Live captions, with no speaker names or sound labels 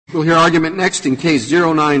We'll hear argument next in Case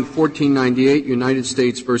 09-1498, United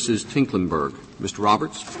States versus Tinklenberg. Mr.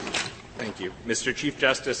 Roberts. Thank you. Mr. Chief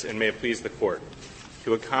Justice, and may it please the Court.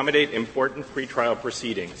 To accommodate important pretrial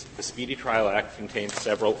proceedings, the Speedy Trial Act contains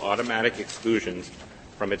several automatic exclusions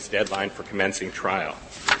from its deadline for commencing trial.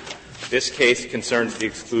 This case concerns the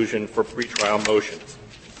exclusion for pretrial motions,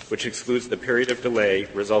 which excludes the period of delay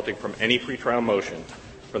resulting from any pretrial motion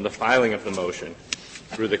from the filing of the motion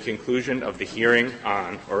through the conclusion of the hearing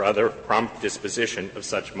on or other prompt disposition of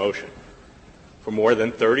such motion. For more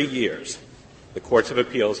than 30 years, the courts of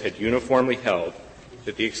appeals had uniformly held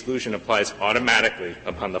that the exclusion applies automatically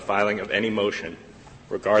upon the filing of any motion,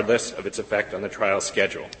 regardless of its effect on the trial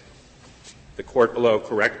schedule. The court below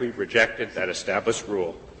correctly rejected that established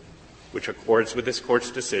rule, which accords with this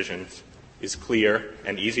Court's decisions, is clear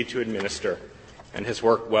and easy to administer, and has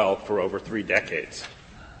worked well for over 3 decades.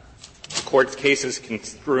 The Court's cases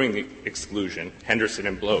construing the exclusion, Henderson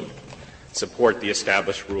and Bloat, support the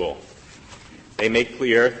established rule. They make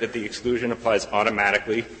clear that the exclusion applies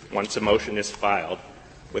automatically once a motion is filed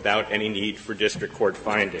without any need for district court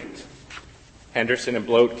findings. Henderson and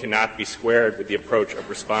Bloat cannot be squared with the approach of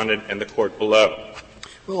Respondent and the Court below.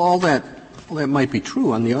 Well, all that might be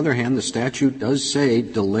true. On the other hand, the statute does say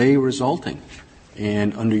delay resulting.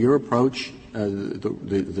 And under your approach,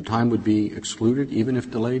 the time would be excluded even if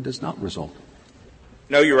delay does not result.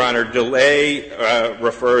 No, Your Honor. Delay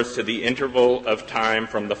refers to the interval of time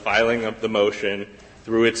from the filing of the motion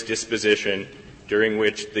through its disposition during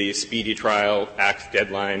which the Speedy Trial Act's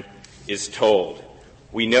deadline is told.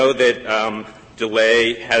 We know that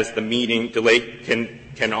delay has the meaning — delay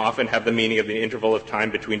can often have the meaning of the interval of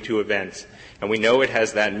time between two events. And we know it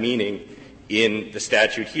has that meaning in the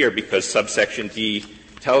statute here because subsection D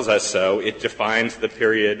tells us so. It defines the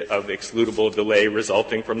period of excludable delay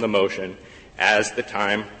resulting from the motion as the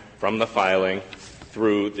time from the filing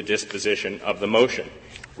through the disposition of the motion.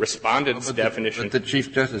 Respondent's definition — But the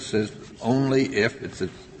Chief Justice says only if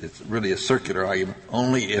it's really a circular argument,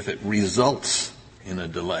 only if it results in a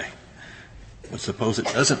delay. But suppose it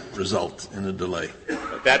doesn't result in a delay.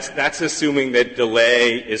 That's assuming that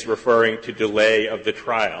delay is referring to delay of the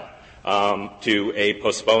trial, to a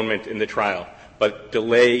postponement in the trial. But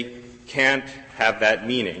delay can't have that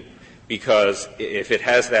meaning because if it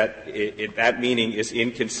has that, that meaning is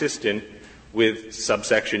inconsistent with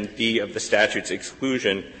subsection D of the statute's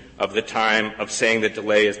exclusion of the time of saying that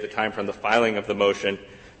delay is the time from the filing of the motion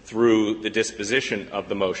through the disposition of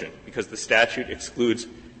the motion, because the statute excludes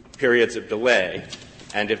periods of delay,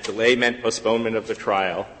 and if delay meant postponement of the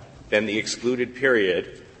trial, then the excluded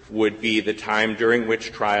period would be the time during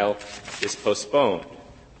which trial is postponed.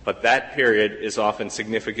 But that period is often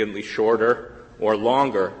significantly shorter or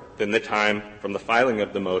longer than the time from the filing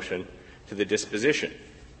of the motion to the disposition.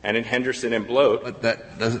 And in Henderson and Bloat —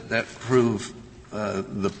 But doesn't that prove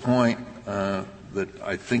the point that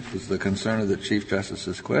I think was the concern of the Chief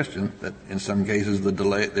Justice's question, that in some cases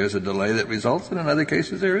there's a delay that results, and in other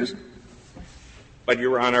cases there isn't? But,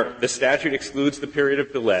 Your Honor, the statute excludes the period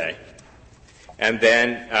of delay, and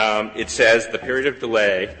then it says the period of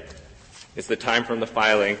delay is the time from the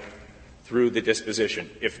filing through the disposition.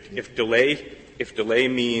 If delay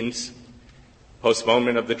means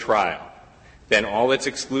postponement of the trial, then all that's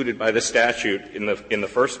excluded by the statute in the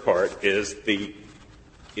first part is the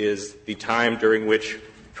time during which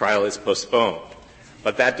trial is postponed.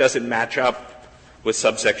 But that doesn't match up with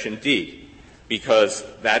subsection D, because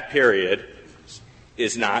that period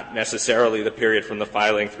is not necessarily the period from the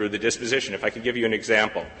filing through the disposition. If I could give you an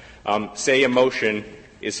example. Say a motion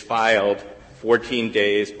is filed 14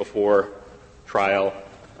 days before trial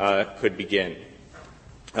could begin,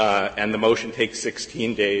 and the motion takes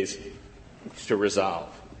 16 days to resolve.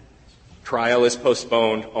 Trial is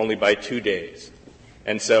postponed only by 2 days.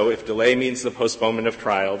 And so if delay means the postponement of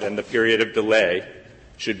trial, then the period of delay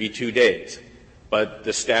should be 2 days. But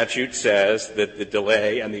the statute says that the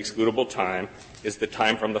delay and the excludable time is the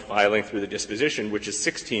time from the filing through the disposition, which is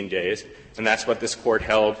 16 days, and that's what this Court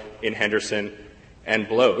held in Henderson and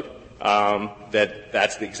Bloat,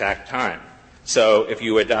 that's the exact time. So if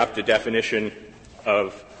you adopt a definition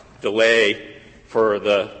of delay for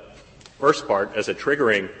the first part as a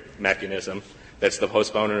triggering mechanism, that's the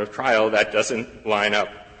postponement of trial, that doesn't line up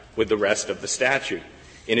with the rest of the statute.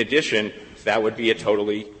 In addition, that would be a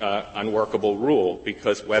totally unworkable rule,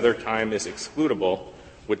 because whether time is excludable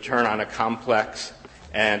would turn on a complex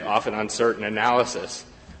and often uncertain analysis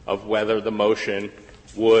of whether the motion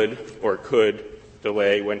would or could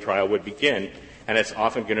delay when trial would begin, and it's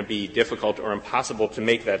often going to be difficult or impossible to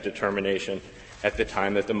make that determination at the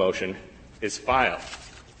time that the motion is filed.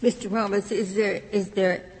 Mr. Roberts, is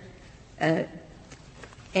there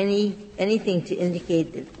anything to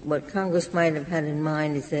indicate that what Congress might have had in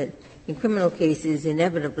mind is that in criminal cases,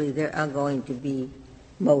 inevitably there are going to be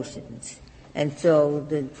motions. And so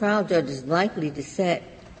the trial judge is likely to set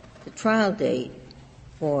the trial date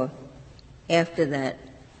for after that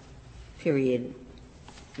period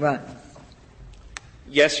runs.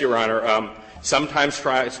 Yes, Your Honor. Sometimes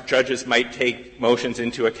judges might take motions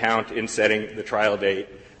into account in setting the trial date,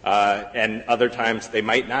 and other times they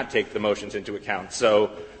might not take the motions into account.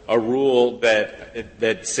 So a rule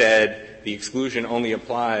that said the exclusion only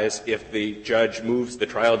applies if the judge moves the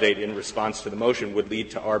trial date in response to the motion would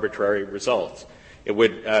lead to arbitrary results. It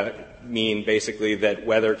would mean basically that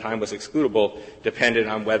whether time was excludable depended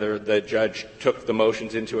on whether the judge took the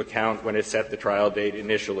motions into account when it set the trial date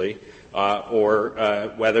initially,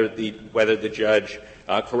 or whether the judge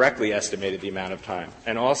correctly estimated the amount of time.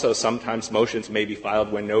 And also sometimes motions may be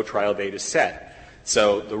filed when no trial date is set.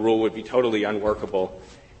 So the rule would be totally unworkable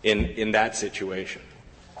in that situation.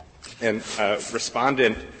 And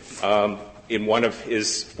Respondent, in one of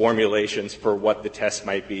his formulations for what the test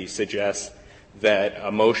might be, suggests that a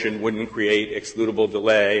motion wouldn't create excludable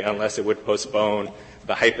delay unless it would postpone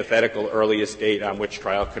the hypothetical earliest date on which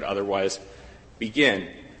trial could otherwise begin.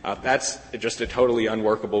 That's just a totally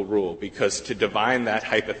unworkable rule, because to divine that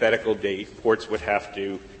hypothetical date, courts would have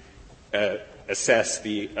to assess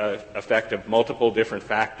the effect of multiple different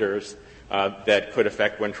factors that could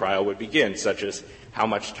affect when trial would begin, such as how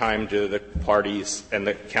much time do the parties and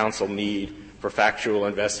the counsel need for factual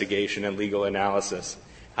investigation and legal analysis,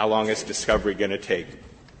 how long is discovery going to take.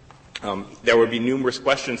 There would be numerous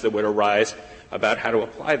questions that would arise about how to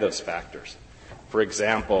apply those factors. For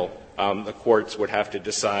example, the courts would have to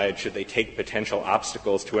decide should they take potential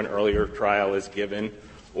obstacles to an earlier trial as given,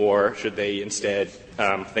 or should they instead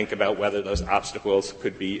think about whether those obstacles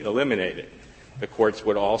could be eliminated. The courts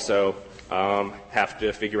would also have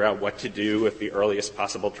to figure out what to do if the earliest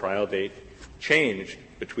possible trial date changed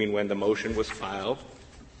between when the motion was filed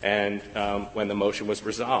and when the motion was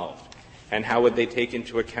resolved. And how would they take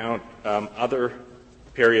into account other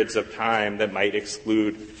periods of time that might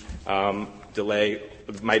exclude delay,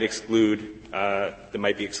 that might be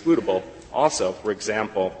excludable also. For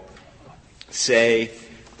example, say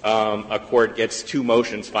a court gets two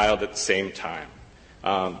motions filed at the same time.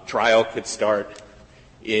 Trial could start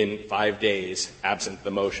in 5 days absent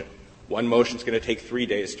the motion. One motion is going to take 3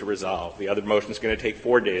 days to resolve. The other motion is going to take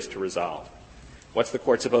 4 days to resolve. What's the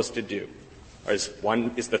court supposed to do? Is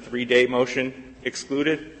the 3-day motion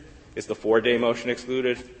excluded? Is the 4-day motion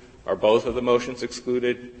excluded? Are both of the motions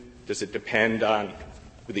excluded? Does it depend on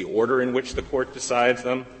the order in which the court decides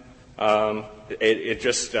them? It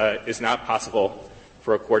just is not possible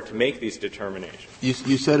for a court to make these determinations.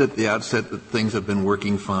 You said at the outset that things have been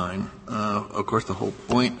working fine. Of course, the whole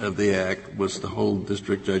point of the Act was to hold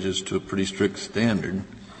district judges to a pretty strict standard.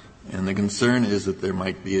 And the concern is that there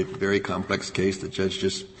might be a very complex case the judge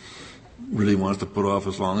just really wants to put off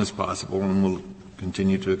as long as possible and will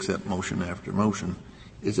continue to accept motion after motion.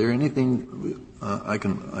 Is there anything I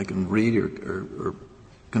can read or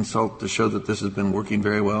consult to show that this has been working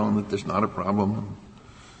very well and that there's not a problem?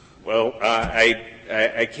 Well,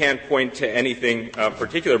 I can't point to anything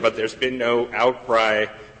particular, but there's been no outcry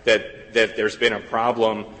that there's been a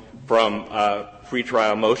problem from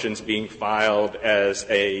pretrial motions being filed as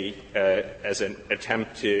an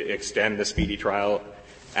attempt to extend the Speedy Trial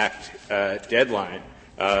Act deadline.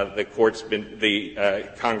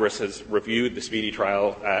 Congress has reviewed the Speedy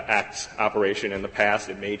Trial Act's operation in the past.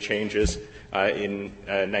 It made changes in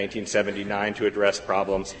 1979 to address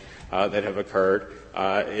problems that have occurred.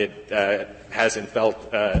 It hasn't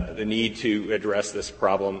felt the need to address this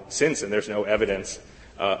problem since, and there's no evidence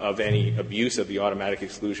of any abuse of the automatic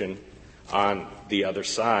exclusion on the other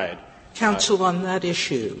side. Counsel, on that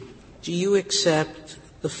issue, do you accept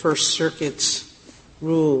the First Circuit's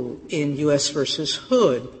rule in U.S. versus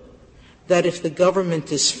Hood that if the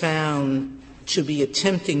government is found to be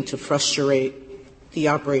attempting to frustrate the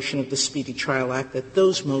operation of the Speedy Trial Act, that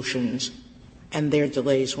those motions and their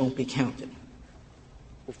delays won't be counted?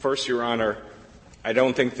 Well, first, Your Honor, I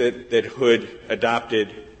don't think that Hood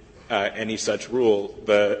adopted any such rule.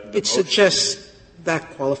 It suggests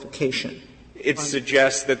that qualification. It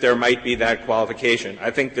suggests that there might be that qualification.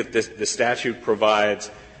 I think that the statute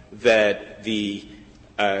provides that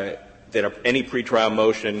that any pretrial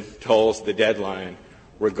motion tolls the deadline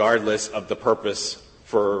regardless of the purpose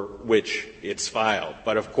for which it's filed.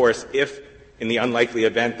 But, of course, if in the unlikely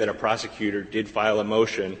event that a prosecutor did file a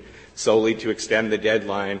motion solely to extend the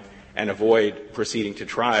deadline and avoid proceeding to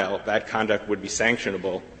trial, that conduct would be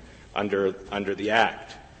sanctionable under the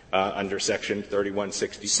Act. under Section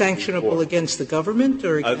 3160. Sanctionable against the government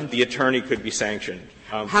or against the attorney could be sanctioned.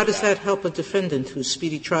 How does that help a defendant whose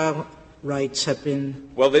speedy trial rights have been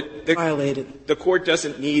violated? The Court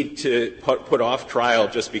doesn't need to put off trial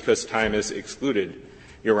just because time is excluded,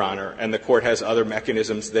 Your Honor, and the Court has other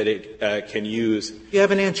mechanisms that it can use. You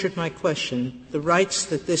haven't answered my question. The rights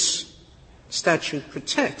that this statute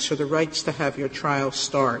protects are the rights to have your trial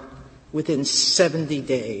start within 70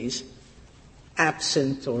 days,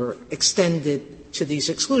 absent or extended to these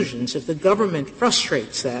exclusions. If the government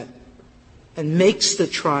frustrates that and makes the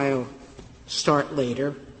trial start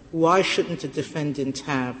later, why shouldn't a defendant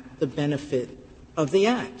have the benefit of the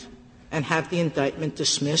Act and have the indictment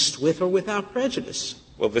dismissed with or without prejudice?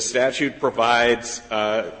 Well, the statute provides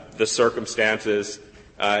the circumstances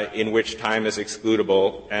in which time is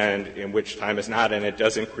excludable and in which time is not, and it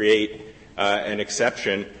doesn't create an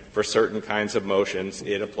exception for certain kinds of motions.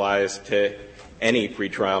 It applies to any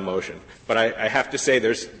pretrial motion. But I have to say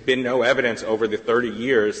there's been no evidence over the 30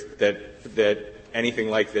 years that anything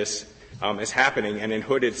like this is happening. And in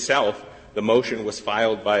Hood itself, the motion was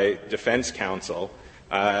filed by defense counsel,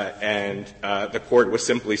 and the Court was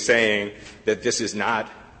simply saying that this is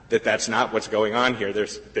not — that that's not what's going on here.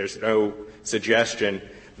 There's no suggestion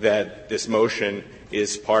that this motion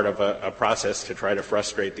is part of a process to try to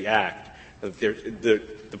frustrate the Act.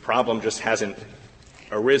 The problem just hasn't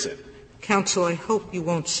arisen. Counsel, I hope you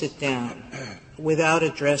won't sit down without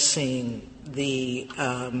addressing the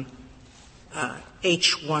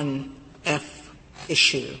H-1F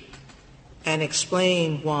issue and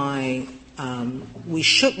explain why we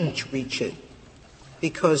shouldn't reach it,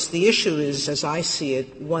 because the issue is, as I see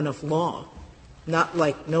it, one of law, not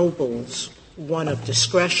like Noble's one of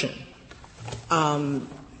discretion.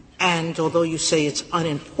 And although you say it's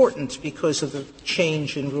unimportant because of the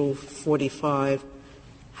change in Rule 45,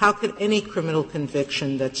 how could any criminal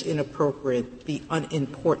conviction that's inappropriate be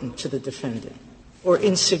unimportant to the defendant or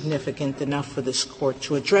insignificant enough for this Court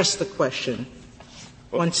to address the question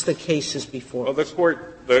once the case is before us? Well,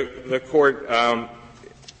 the Court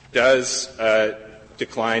does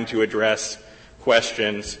decline to address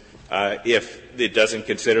questions if it doesn't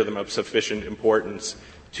consider them of sufficient importance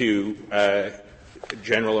to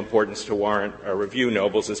general importance to warrant a review.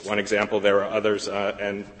 Nobles is one example. There are others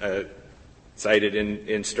and cited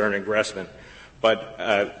in Stern and Gressman.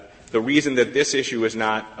 But the reason that this issue is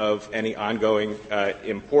not of any ongoing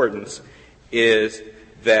importance is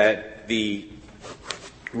that the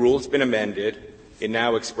rule's been amended. It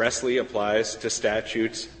now expressly applies to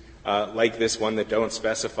statutes like this one that don't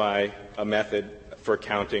specify a method for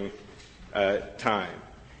counting time.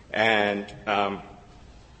 And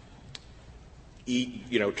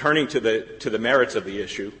turning to the merits of the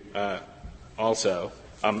issue, also,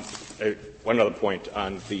 one other point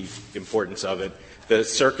on the importance of it. The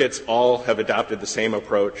circuits all have adopted the same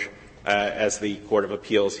approach as the Court of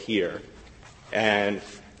Appeals here. And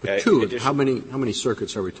how many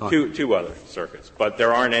circuits are we talking? Two other circuits, but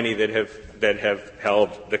there aren't any that have held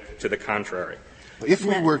to the contrary. If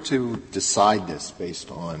we were to decide this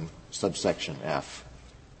based on subsection F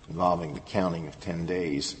involving the counting of 10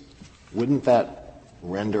 days, wouldn't that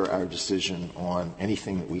render our decision on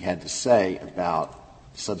anything that we had to say about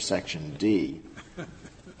subsection D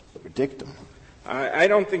a dictum? I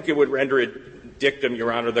don't think it would render it dictum,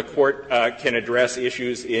 Your Honor. The Court can address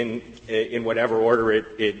issues in whatever order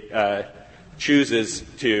it chooses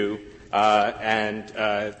to, and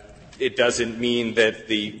it doesn't mean that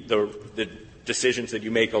the decisions that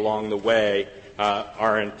you make along the way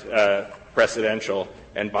aren't precedential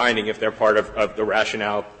and binding if they're part of the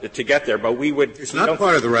rationale to get there. But we would — It's not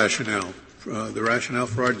part of the rationale. The rationale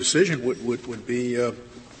for our decision would be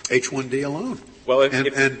H-1D alone. Well,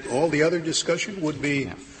 and all the other discussion would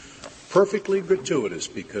be perfectly gratuitous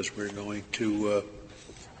because we're going to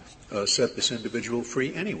set this individual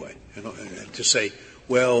free anyway. And to say,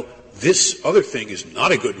 well, this other thing is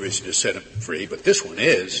not a good reason to set him free, but this one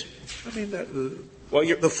is. I mean,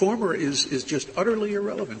 the former is just utterly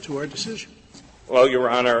irrelevant to our decision. Well, Your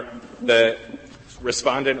Honor, the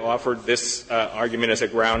Respondent offered this argument as a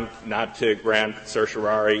ground not to grant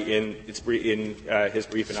certiorari in his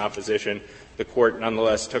brief in opposition. The Court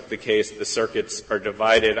nonetheless took the case. The circuits are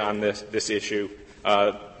divided on this issue.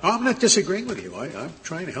 I'm not disagreeing with you. I'm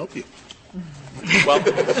trying to help you. Well,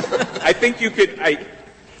 I think you could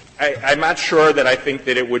 — I'm not sure that I think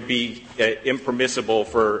that it would be impermissible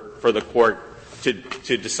for the Court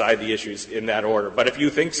to decide the issues in that order. But if you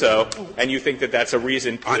think so, and you think that that's a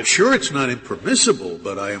reason to — I'm sure it's not impermissible,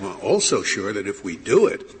 but I am also sure that if we do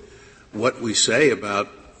it, what we say about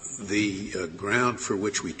the ground for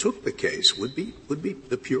which we took the case would be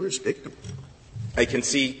the purest dictum. I can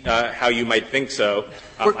see how you might think so.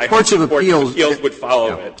 I Courts hope of the appeals would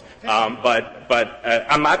follow it. But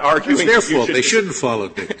I'm not arguing. It's their fault. They shouldn't follow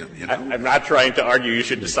dictum, you know. I'm not trying to argue you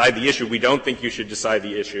should decide the issue. We don't think you should decide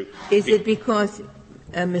the issue. Is it because,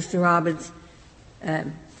 Mr. Roberts,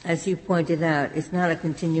 as you pointed out, it's not a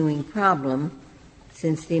continuing problem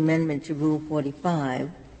since the amendment to Rule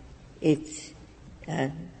 45, it's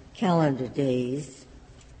calendar days,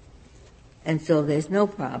 and so there's no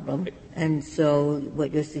problem. And so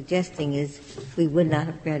what you're suggesting is we would not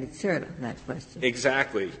have granted cert on that question.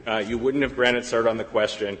 Exactly. You wouldn't have granted cert on the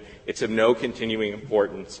question. It's of no continuing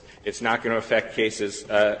importance. It's not going to affect cases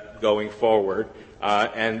going forward.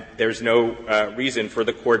 And there's no reason for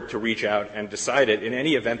the Court to reach out and decide it. In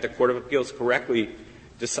any event, the Court of Appeals correctly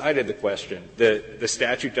decided the question. The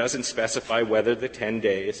statute doesn't specify whether the 10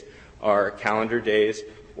 days are calendar days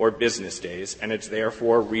or business days, and it's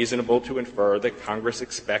therefore reasonable to infer that Congress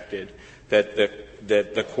expected that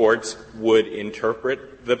the courts would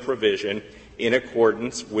interpret the provision in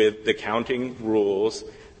accordance with the counting rules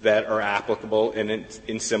that are applicable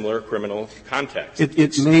in similar criminal contexts.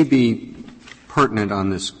 It may be pertinent on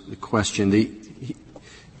this question.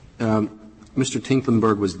 Mr.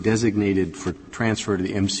 Tinklenberg was designated for transfer to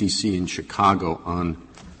the MCC in Chicago on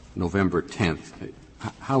November 10th.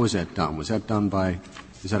 How was that done? Was that done by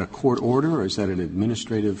 – is that a court order or is that an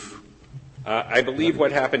administrative? I believe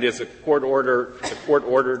what happened is the court ordered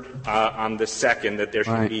on the 2nd that there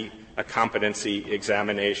should be a competency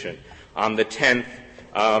examination. On the 10th,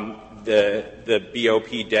 the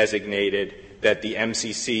BOP designated that the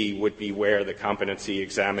MCC would be where the competency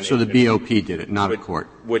examination. So the BOP did it, not a court.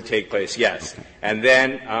 Would take place, yes. Okay. And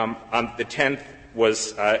then on the 10th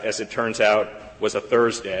was, as it turns out, was a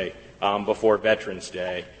Thursday before Veterans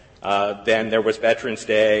Day. Then there was Veterans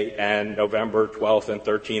Day, and November 12th and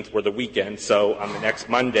 13th were the weekend. So on the next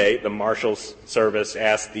Monday, the Marshal's Service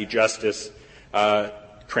asked the Justice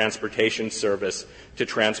Transportation Service to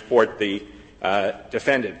transport the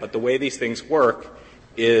defendant. But the way these things work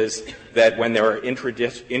is that when there are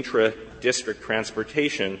intra-district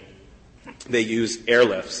transportation, they use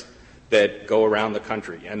airlifts that go around the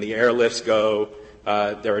country. And the airlifts go,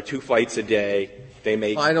 there are 2 flights a day. They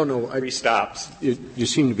make 3 stops. You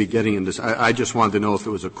seem to be getting into this. I just wanted to know if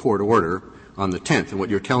it was a court order on the 10th. And what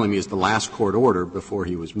you're telling me is the last court order before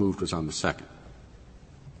he was moved was on the 2nd.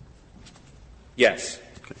 Yes.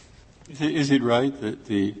 Okay. Is it right that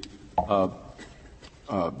the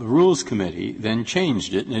Rules Committee then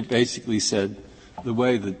changed it, and it basically said the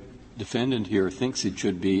way the defendant here thinks it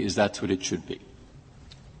should be is that's what it should be?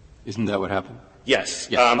 Isn't that what happened? Yes.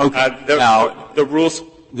 Yeah. Okay. Now, the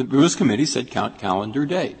Rules Committee said count calendar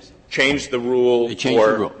days. Changed the rule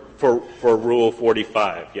for Rule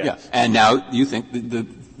 45, yes. Yeah. And now you think that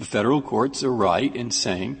the Federal courts are right in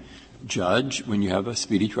saying, Judge, when you have a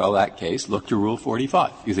Speedy Trial Act case, look to Rule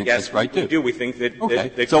 45. You think yes, that's right, too? We do. We think that.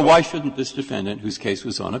 Okay. So why shouldn't this defendant, whose case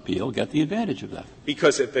was on appeal, get the advantage of that?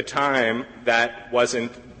 Because at the time that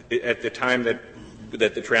wasn't – at the time that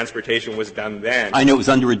the transportation was done then. I know it was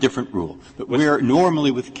under a different rule. But where normally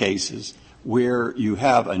with cases where you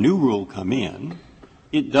have a new rule come in,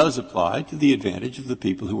 it does apply to the advantage of the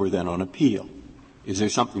people who were then on appeal. Is there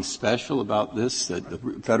something special about this that the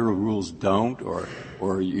Federal rules don't, or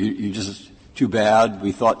you just too bad,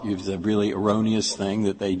 we thought it was a really erroneous thing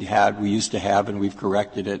that we used to have, and we've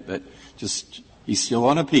corrected it, but just he's still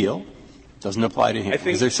on appeal, doesn't apply to him.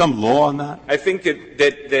 Is there some law on that? I think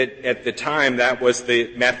that at the time that was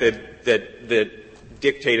the method that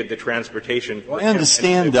dictated the transportation. Well, I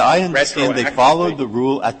understand they followed the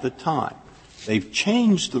rule at the time. They've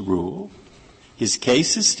changed the rule. His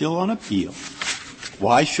case is still on appeal.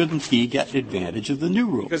 Why shouldn't he get advantage of the new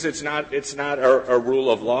rule? Because it's not a rule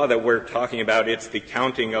of law that we're talking about. It's the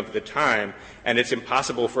counting of the time, and it's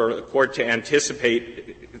impossible for the court to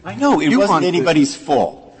anticipate. I know. It wasn't anybody's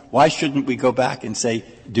fault. Why shouldn't we go back and say,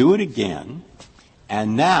 do it again,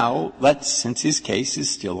 and now since his case is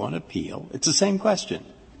still on appeal, it's the same question.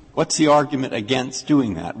 What's the argument against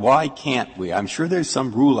doing that? Why can't we? I'm sure there's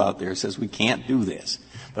some rule out there that says we can't do this,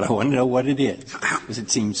 but I want to know what it is, because it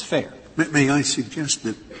seems fair. May I suggest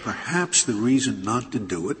that perhaps the reason not to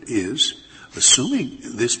do it is, assuming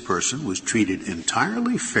this person was treated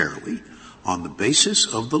entirely fairly on the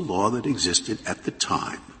basis of the law that existed at the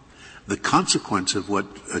time, the consequence of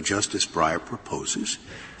what Justice Breyer proposes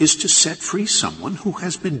is to set free someone who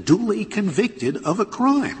has been duly convicted of a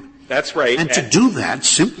crime. That's right. And to do that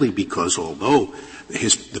simply because although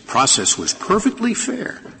the process was perfectly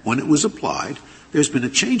fair when it was applied, there's been a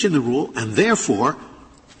change in the rule, and therefore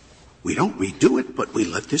we don't redo it, but we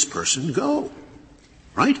let this person go.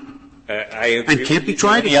 Right? I agree. And can't be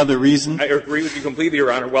tried. Any other reason? I agree with you completely,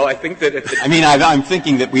 Your Honor. Well, I think that I'm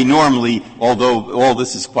thinking that we normally, although all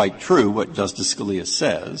this is quite true, what Justice Scalia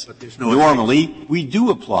says, normally we do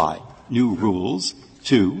apply new rules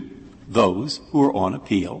to those who are on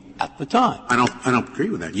appeal at the time. I don't agree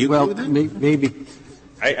with that. You agree with that? Maybe.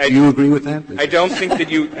 Do you agree with that? I don't think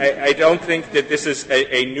that I don't think that this is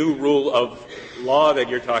a new rule of law that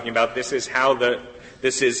you're talking about. This is how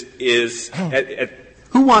this is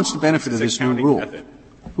Who wants the benefit of this new rule? Method.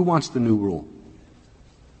 Who wants the new rule?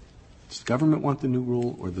 Does the government want the new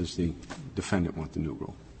rule, or does the defendant want the new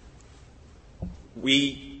rule?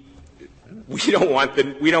 We don't want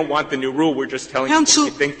the new rule. We're just telling Counsel,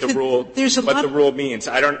 you what we think the rule, what the rule means.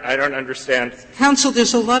 I don't understand. Counsel,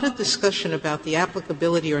 there's a lot of discussion about the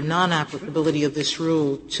applicability or non-applicability of this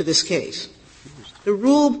rule to this case. The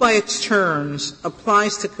rule by its terms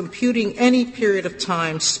applies to computing any period of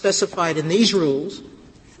time specified in these rules,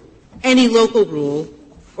 any local rule,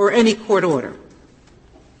 or any court order.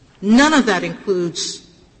 None of that includes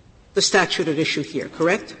the statute at issue here,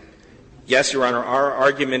 correct? Yes, Your Honor. Our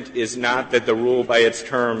argument is not that the rule by its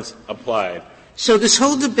terms applied. So this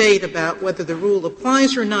whole debate about whether the rule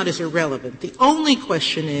applies or not is irrelevant. The only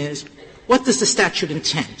question is, what does the statute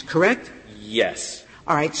intend, correct? Yes.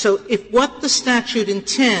 All right. So if what the statute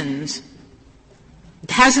intends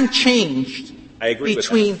hasn't changed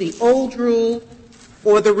between the old rule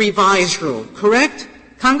or the revised rule, correct?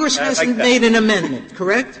 Congress hasn't made an amendment,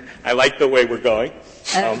 correct? I like the way we're going.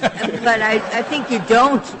 But I think you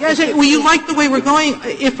don't. Yes, well, you like the way we're going.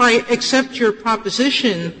 If I accept your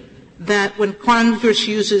proposition that when Congress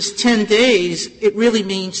uses 10 days, it really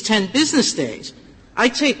means 10 business days. I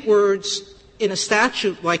take words in a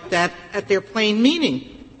statute like that at their plain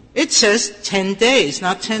meaning. It says 10 days,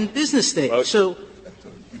 not 10 business days. Well, so,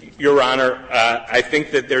 Your Honor, I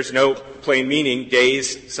think that there's no plain meaning.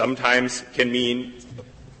 Days sometimes can mean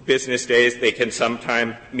business days. They can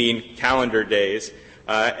sometimes mean calendar days.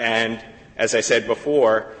 And as I said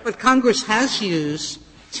before. But Congress has used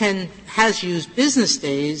business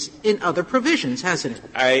days in other provisions, hasn't it?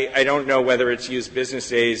 I don't know whether it's used business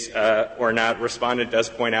days or not. Respondent does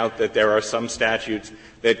point out that there are some statutes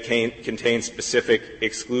that contain specific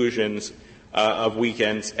exclusions of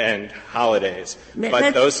weekends and holidays.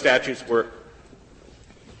 But those statutes were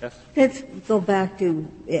 — yes? Let's go back to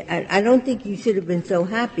 — I don't think you should have been so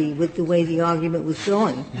happy with the way the argument was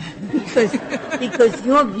going, because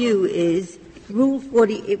your view is Rule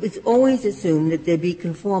 40 — it was always assumed that there be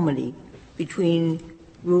conformity between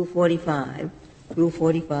Rule 45. Rule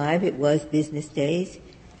 45, it was business days,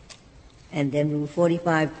 and then Rule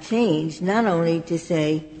 45 changed not only to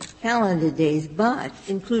say calendar days, but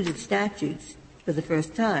included statutes for the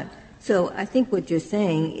first time. So I think what you're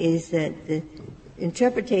saying is that the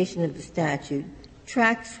interpretation of the statute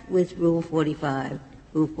tracks with Rule 45.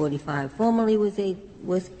 Rule 45 formerly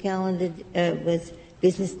was calendar was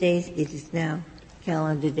business days. It is now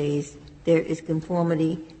calendar days. There is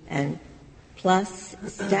conformity, and plus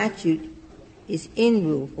statute is in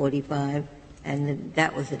Rule 45, and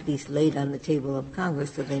that was at least laid on the table of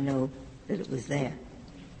Congress so they know that it was there.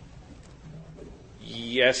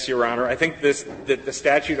 Yes, Your Honor. I think that the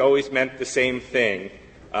statute always meant the same thing,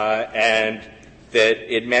 and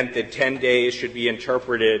that it meant that 10 days should be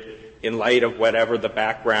interpreted in light of whatever the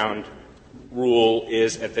background rule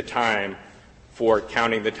is at the time for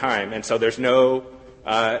counting the time. And so there's no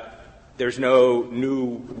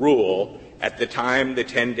new rule. At the time, the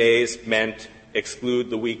 10 days meant exclude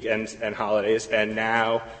the weekends and holidays, and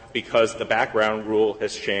now, because the background rule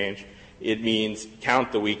has changed, it means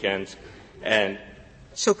count the weekends and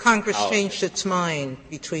so Congress changed its mind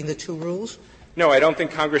between the two rules? No, I don't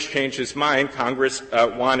think Congress changed its mind. Congress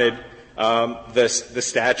wanted the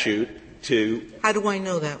statute to — How do I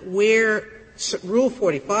know that? Where Rule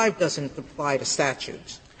 45 doesn't apply to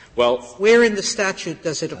statutes. Well, where in the statute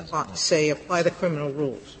does it apply the criminal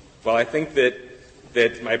rules? Well, I think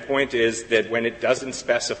that my point is that when it doesn't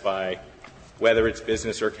specify whether it's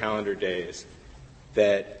business or calendar days,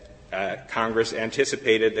 that Congress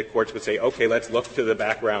anticipated that courts would say, okay, let's look to the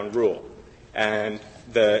background rule. And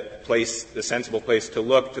the sensible place to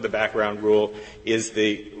look to the background rule is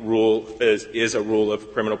a rule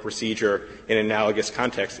of criminal procedure in analogous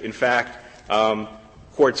context. In fact,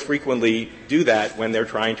 courts frequently do that when they're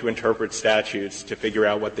trying to interpret statutes to figure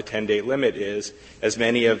out what the 10-day limit is, as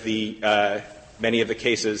many of the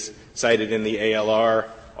cases cited in the ALR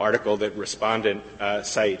article that Respondent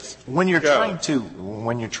cites. When you're trying to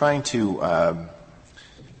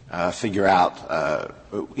figure out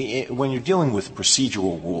when you're dealing with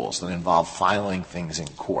procedural rules that involve filing things in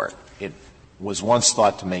court, it was once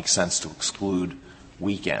thought to make sense to exclude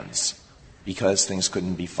weekends. because things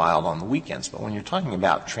couldn't be filed on the weekends. But when you're talking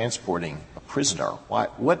about transporting a prisoner,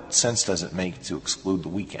 what sense does it make to exclude the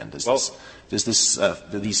weekend?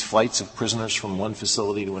 Do these flights of prisoners from one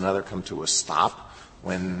facility to another come to a stop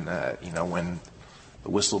when the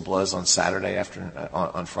whistle blows on Saturday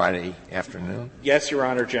on Friday afternoon? Yes, Your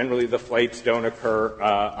Honor. Generally, the flights don't occur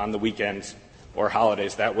on the weekends or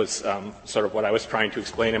holidays. That was sort of what I was trying to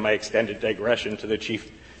explain in my extended digression to the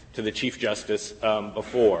Chief Justice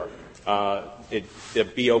before. The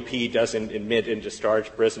BOP doesn't admit and discharge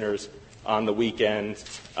prisoners on the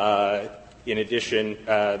weekends. In addition,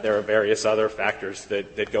 there are various other factors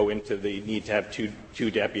that go into the need to have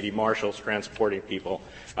two deputy marshals transporting people.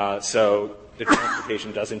 So the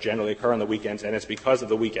transportation doesn't generally occur on the weekends, and it's because of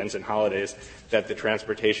the weekends and holidays that the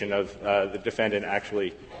transportation of the defendant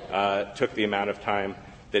actually took the amount of time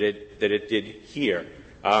that it did here.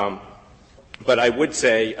 But I would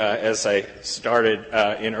say, as I started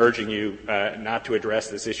in urging you not to address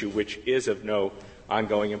this issue, which is of no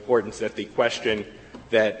ongoing importance, that the question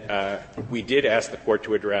that we did ask the Court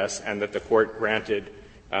to address and that the Court granted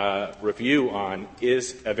review on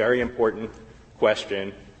is a very important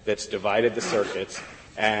question that's divided the circuits,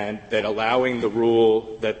 and that allowing the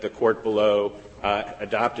rule that the Court below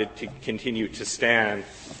adopted to continue to stand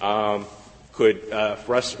could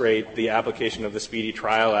frustrate the application of the Speedy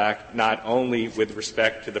Trial Act, not only with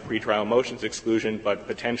respect to the pretrial motions exclusion, but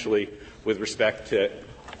potentially with respect to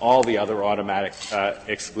all the other automatic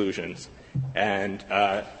exclusions. And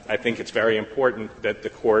I think it's very important that the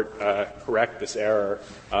Court correct this error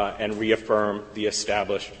and reaffirm the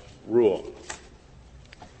established rule.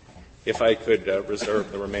 If I could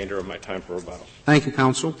reserve the remainder of my time for rebuttal. Thank you,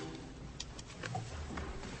 counsel.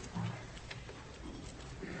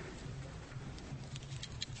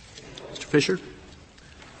 Mr. Fisher.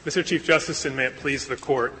 Mr. Chief Justice, and may it please the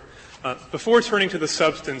Court. Before turning to the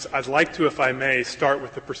substance, I'd like to, if I may, start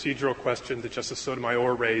with the procedural question that Justice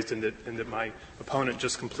Sotomayor raised and that my opponent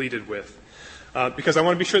just completed with, because I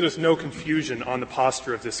want to be sure there's no confusion on the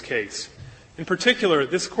posture of this case. In particular,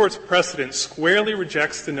 this Court's precedent squarely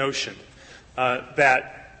rejects the notion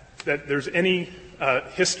that there's any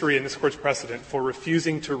history in this Court's precedent for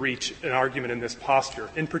refusing to reach an argument in this posture.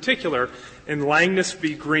 In particular, in Langness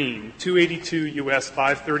v. Green, 282 U.S.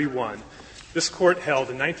 531, this Court held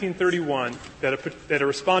in 1931 that a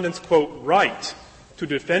respondent's, quote, right to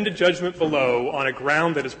defend a judgment below on a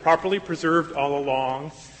ground that is properly preserved all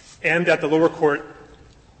along and that the lower court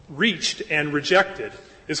reached and rejected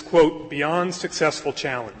is, quote, beyond successful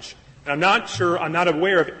challenge. And I'm not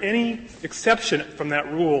aware of any exception from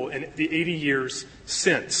that rule in the 80 years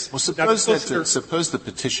since. Well, suppose the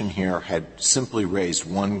petition here had simply raised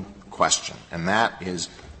one question, and that is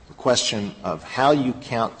the question of how you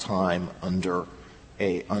count time under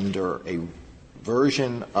a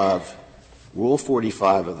version of Rule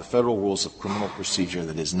 45 of the Federal Rules of Criminal Procedure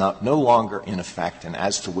that is no longer in effect and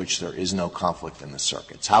as to which there is no conflict in the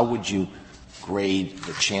circuits. How would you grade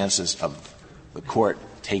the chances of the Court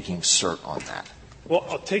taking cert on that? Well,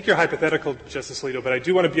 I'll take your hypothetical, Justice Alito, but I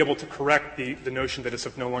do want to be able to correct the notion that it's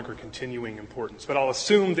of no longer continuing importance. But I'll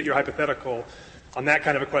assume that your hypothetical on that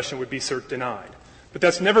kind of a question would be cert denied. But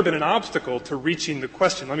that's never been an obstacle to reaching the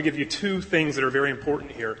question. Let me give you two things that are very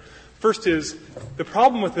important here. First is the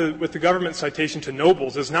problem with the government citation to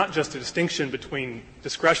Nobles is not just a distinction between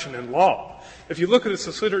discretion and law. If you look at the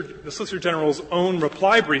Solicitor General's own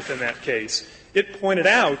reply brief in that case, it pointed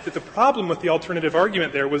out that the problem with the alternative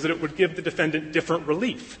argument there was that it would give the defendant different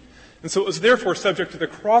relief. And so it was therefore subject to the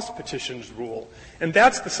cross-petitions rule. And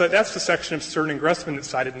that's the section of Stern and Gressman that's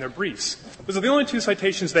cited in their briefs. Those are the only two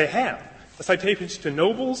citations they have, a citation to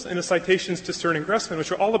Nobles and a citations to Stern and Gressman,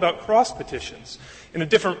 which are all about cross-petitions in a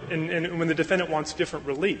different – and when the defendant wants different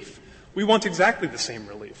relief. We want exactly the same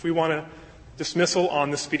relief. We want a dismissal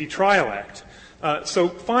on the Speedy Trial Act. So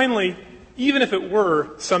finally, even if it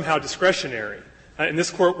were somehow discretionary, and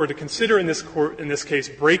this Court were to consider in this case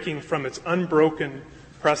breaking from its unbroken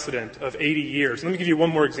precedent of 80 years. Let me give you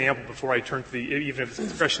one more example before I turn to even if it's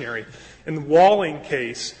discretionary. In the Walling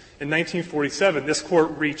case in 1947, this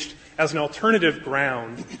Court reached as an alternative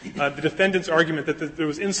ground the defendant's argument that there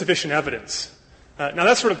was insufficient evidence. Now,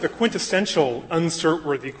 that's sort of the quintessential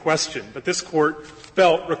uncert-worthy question, but this Court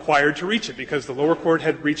felt required to reach it because the lower court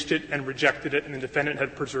had reached it and rejected it, and the defendant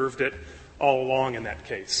had preserved it all along in that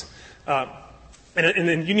case. And in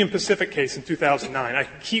the Union Pacific case in 2009, I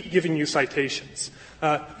keep giving you citations.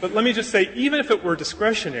 But let me just say, even if it were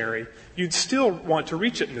discretionary, you'd still want to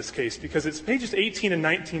reach it in this case because it's pages 18 and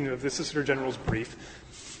 19 of the Solicitor General's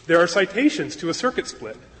brief. There are citations to a circuit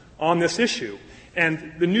split on this issue.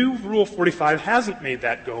 And the new Rule 45 hasn't made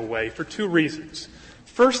that go away for two reasons.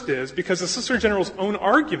 First is because the Solicitor General's own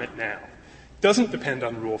argument now doesn't depend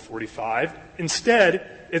on Rule 45.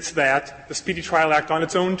 Instead, it's that the Speedy Trial Act on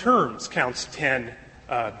its own terms counts 10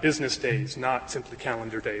 business days, not simply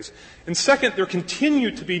calendar days. And second, there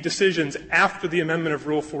continue to be decisions after the amendment of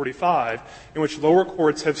Rule 45 in which lower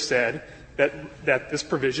courts have said that this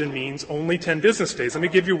provision means only 10 business days. Let me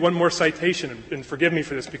give you one more citation, and forgive me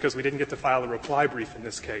for this because we didn't get to file a reply brief in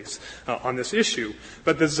this case on this issue.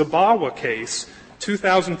 But the Zabawa case,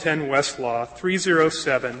 2010 Westlaw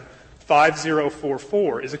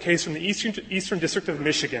 307-5044, is a case from the Eastern District of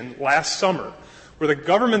Michigan last summer where the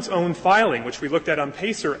government's own filing, which we looked at on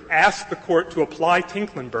PACER, asked the court to apply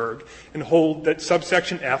Tinklenberg and hold that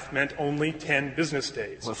subsection F meant only 10 business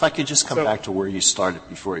days. Well, if I could just come back to where you started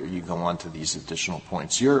before you go on to these additional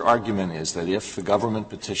points. Your argument is that if the government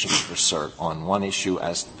petitions for cert on one issue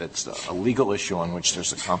that's a legal issue on which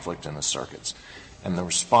there's a conflict in the circuits, and the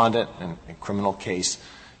respondent in a criminal case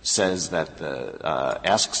says that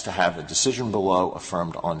asks to have a decision below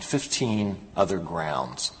affirmed on 15 other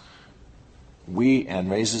grounds, and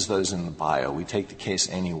raises those in the bio, we take the case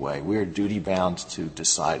anyway. We are duty-bound to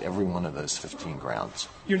decide every one of those 15 grounds.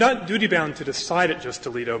 You're not duty-bound to decide it,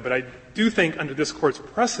 Justice Alito, but I do think under this Court's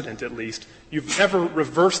precedent, at least, you've never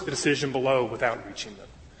reversed the decision below without reaching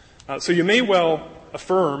them. So you may well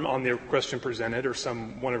affirm on the question presented or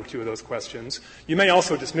one or two of those questions. You may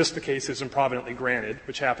also dismiss the case as improvidently granted,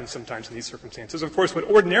 which happens sometimes in these circumstances. Of course, what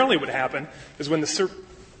ordinarily would happen is when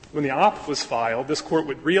the op was filed, this Court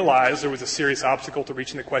would realize there was a serious obstacle to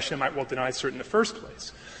reaching the question, it might well deny cert in the first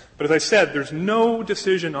place. But as I said, there's no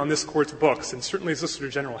decision on this Court's books, and certainly the Solicitor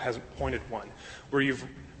General hasn't pointed one, where you've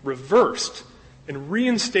reversed and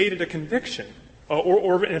reinstated a conviction,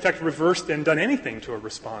 or in fact reversed and done anything to a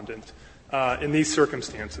respondent in these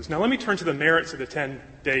circumstances. Now let me turn to the merits of the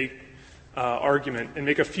 10-day argument and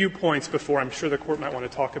make a few points before I'm sure the Court might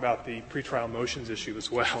want to talk about the pretrial motions issue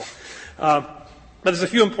as well. But there's a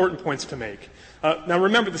few important points to make. Now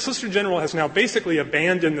remember, the Solicitor General has now basically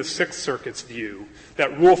abandoned the Sixth Circuit's view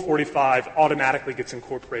that Rule 45 automatically gets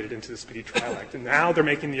incorporated into the Speedy Trial Act. And now they're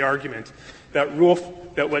making the argument that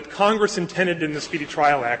what Congress intended in the Speedy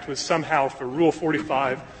Trial Act was somehow for Rule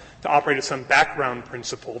 45 to operate as some background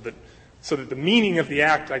principle so that the meaning of the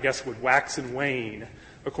Act, I guess, would wax and wane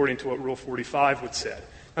according to what Rule 45 would say.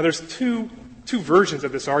 Now there's two versions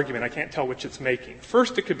of this argument. I can't tell which it's making.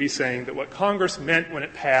 First, it could be saying that what Congress meant when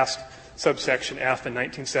it passed subsection F in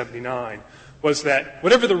 1979 was that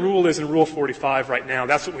whatever the rule is in Rule 45 right now,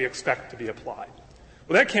 that's what we expect to be applied.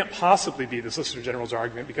 Well, that can't possibly be the Solicitor General's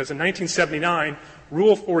argument because in 1979,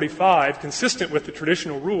 Rule 45, consistent with the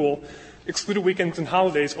traditional rule, excluded weekends and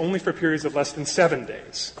holidays only for periods of less than 7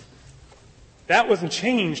 days. That wasn't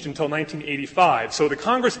changed until 1985. So the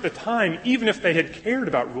Congress at the time, even if they had cared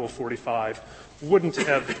about Rule 45, wouldn't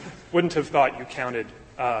have thought you counted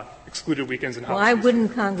excluded weekends and holidays. Why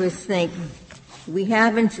wouldn't Congress think we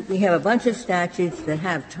have a bunch of statutes that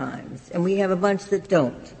have times and we have a bunch that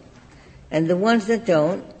don't? And the ones that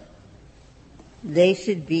don't, they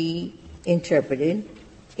should be interpreted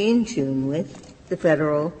in tune with the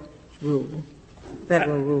Federal Rule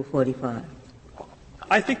 45.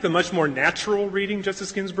 I think the much more natural reading,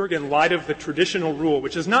 Justice Ginsburg, in light of the traditional rule,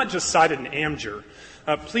 which is not just cited in Amger,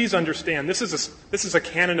 please understand, this is a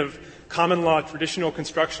canon of common law traditional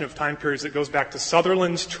construction of time periods that goes back to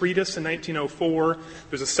Sutherland's treatise in 1904.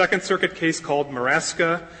 There's a Second Circuit case called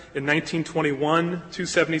Maresca in 1921,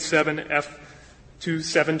 277 F.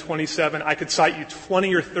 2727. I could cite you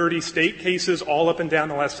 20 or 30 state cases all up and down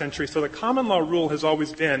the last century. So the common law rule has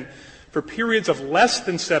always been for periods of less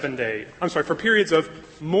than 7 days, for periods of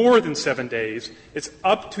more than 7 days, it's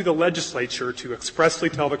up to the legislature to expressly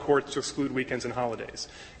tell the courts to exclude weekends and holidays.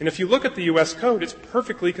 And if you look at the U.S. Code, it's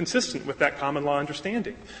perfectly consistent with that common law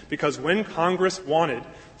understanding. Because when Congress wanted,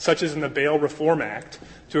 such as in the Bail Reform Act,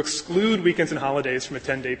 to exclude weekends and holidays from a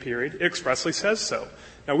 10-day period, it expressly says so.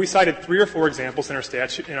 Now, we cited 3 or 4 examples in our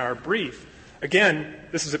statute, in our brief. Again,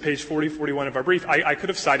 this is at page 40, 41 of our brief. I could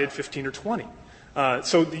have cited 15 or 20.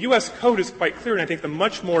 So the U.S. Code is quite clear, and I think the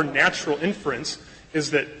much more natural inference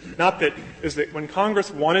is that when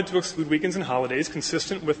Congress wanted to exclude weekends and holidays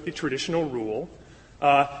consistent with the traditional rule,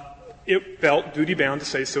 it felt duty-bound to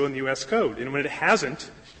say so in the U.S. Code. And when it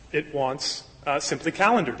hasn't, it wants simply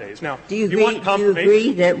calendar days. Now, do you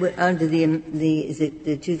agree that under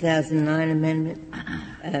the 2009 amendment,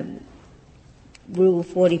 Rule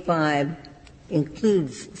 45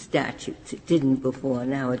 includes statutes? It didn't before.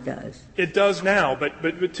 Now it does. It does now,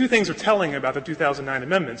 but 2 things are telling about the 2009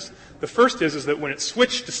 amendments. The first is that when it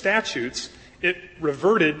switched to statutes, it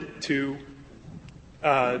reverted to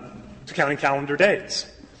counting calendar days.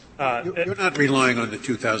 You're not relying on the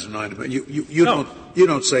 2009 amendment. You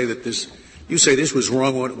don't say that this. You say this was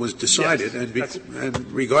wrong when it was decided, yes,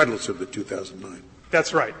 and regardless of the 2009.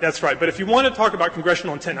 That's right. That's right. But if you want to talk about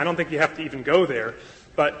congressional intent, I don't think you have to even go there.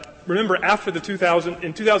 But remember, after the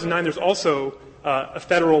in 2009, there's also a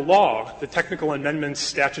federal law, the Technical Amendments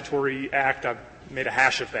Statutory Act. I've made a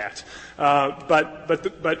hash of that.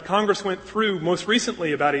 But Congress went through most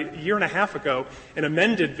recently, about a year and a half ago, and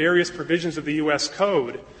amended various provisions of the U.S.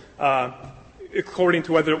 Code according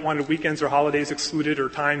to whether it wanted weekends or holidays excluded or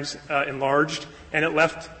times enlarged, and it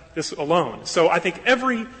left this alone. So I think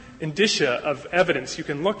every indicia of evidence you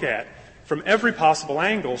can look at from every possible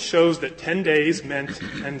angle shows that 10 days meant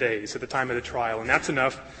 10 days at the time of the trial, and that's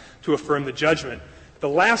enough to affirm the judgment. The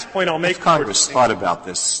last point I'll make — If Congress thought about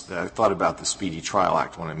this, thought about the Speedy Trial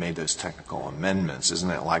Act when it made those technical amendments, isn't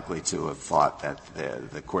it likely to have thought that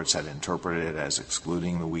the courts had interpreted it as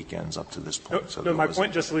excluding the weekends up to this point? No, my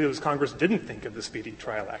point, Justice Alito, is Congress didn't think of the Speedy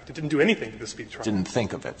Trial Act. It didn't do anything to the Speedy Trial Act. Didn't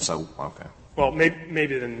think of it, so, okay. Well,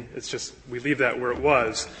 maybe then it's just we leave that where it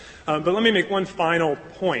was. But let me make one final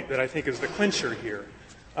point that I think is the clincher here.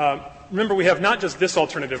 Remember, we have not just this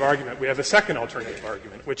alternative argument. We have a second alternative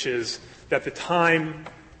argument, which is that the time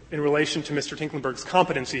in relation to Mr. Tinklenberg's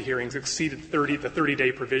competency hearings exceeded the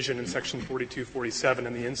 30-day provision in Section 4247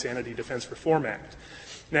 in the Insanity Defense Reform Act.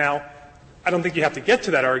 Now, I don't think you have to get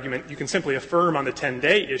to that argument. You can simply affirm on the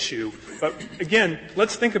 10-day issue. But, again,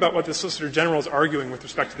 let's think about what the Solicitor General is arguing with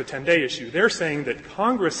respect to the 10-day issue. They're saying that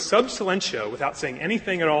Congress sub silentio, without saying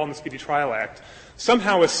anything at all in the Speedy Trial Act,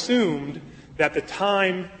 somehow assumed that the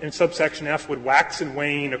time in subsection F would wax and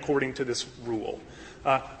wane according to this rule.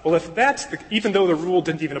 Well, if that's even though the rule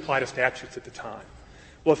didn't even apply to statutes at the time.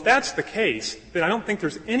 Well, if that's the case, then I don't think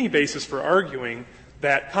there's any basis for arguing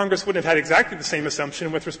that Congress wouldn't have had exactly the same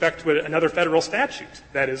assumption with respect to another federal statute,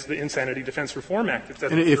 that is the Insanity Defense Reform Act.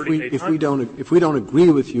 And if we don't agree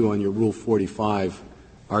with you on your Rule 45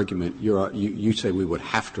 argument, you say we would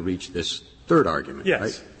have to reach this third argument, yes.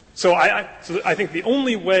 Right? So I think the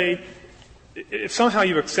only way, if somehow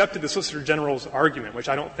you accepted the Solicitor General's argument, which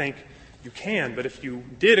I don't think you can, but if you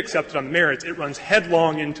did accept it on the merits, it runs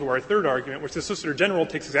headlong into our third argument, which the Solicitor General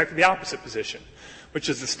takes exactly the opposite position, which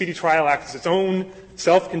is the Speedy Trial Act is its own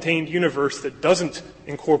self-contained universe that doesn't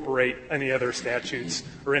incorporate any other statutes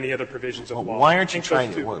or any other provisions of law. Why aren't you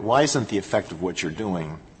trying to — why isn't the effect of what you're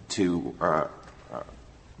doing to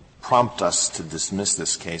prompt us to dismiss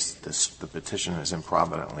this case, the petition is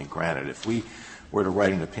improvidently granted? If we were to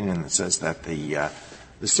write an opinion that says that the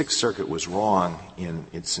Sixth Circuit was wrong in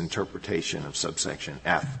its interpretation of subsection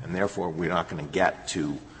F, and therefore we're not going to get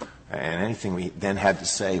to — and anything we then had to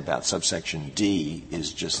say about subsection D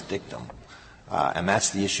is just dictum, and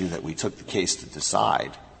that's the issue that we took the case to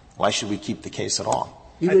decide, why should we keep the case at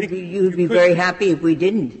all? You would be very happy if we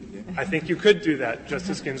didn't. I think you could do that,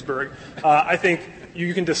 Justice Ginsburg. I think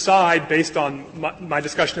you can decide based on my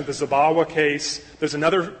discussion of the Zabawa case. There's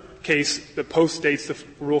another case that postdates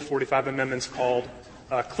the Rule 45 amendments called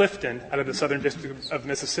Clifton out of the Southern District of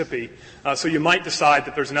Mississippi. So you might decide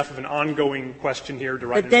that there's enough of an ongoing question here to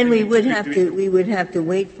write. But then we would have to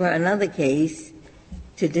wait for another case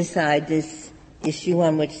to decide this issue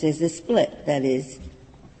on which there's a split. That is,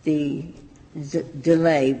 the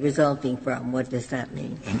delay resulting from. What does that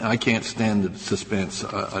mean? And I can't stand the suspense.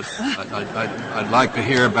 I'd like to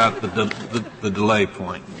hear about the delay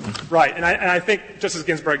point. Right, and I think, Justice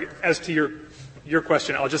Ginsburg, as to your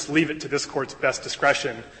question, I'll just leave it to this Court's best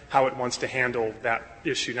discretion how it wants to handle that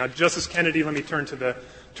issue. Now, Justice Kennedy, let me turn to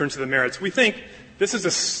the merits. We think this is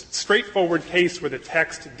a straightforward case where the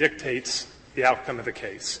text dictates the outcome of the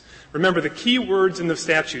case. Remember, the key words in the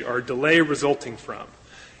statute are delay resulting from.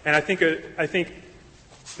 And I think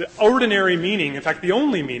the ordinary meaning, in fact, the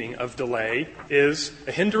only meaning of delay is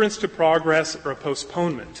a hindrance to progress or a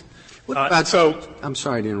postponement. I'm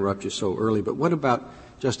sorry to interrupt you so early, but what about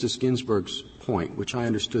Justice Ginsburg's point, which I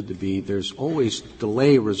understood to be there's always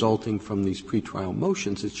delay resulting from these pretrial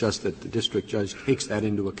motions. It's just that the district judge takes that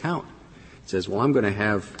into account. It says, well, I'm going to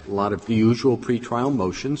have a lot of the usual pretrial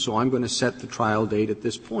motions, so I'm going to set the trial date at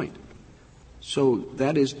this point. So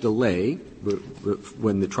that is delay,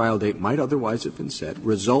 when the trial date might otherwise have been set,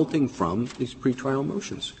 resulting from these pretrial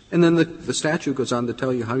motions. And then the statute goes on to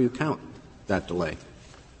tell you how you count that delay.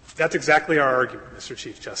 That's exactly our argument, Mr.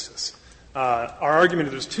 Chief Justice. Our argument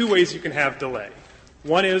is there's two ways you can have delay.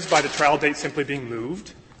 One is by the trial date simply being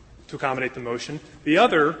moved to accommodate the motion. The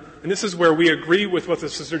other, and this is where we agree with what the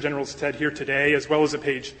Solicitor General said here today, as well as at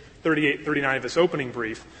page 38, 39 of his opening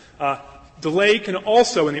brief, delay can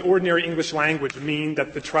also, in the ordinary English language, mean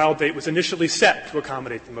that the trial date was initially set to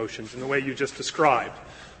accommodate the motions in the way you just described.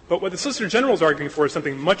 But what the Solicitor General is arguing for is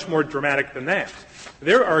something much more dramatic than that.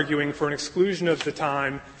 They're arguing for an exclusion of the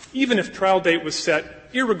time even if trial date was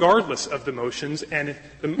set irregardless of the motions. And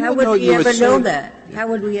how would we ever know that? How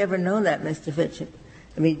would we ever know that, Mr. Fitch?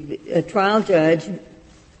 I mean, a trial judge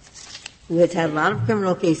who has had a lot of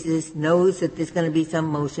criminal cases knows that there's going to be some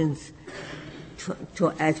motions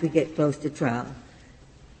as we get close to trial.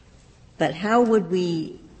 But how would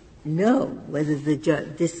we know whether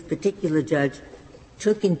this particular judge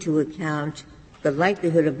took into account the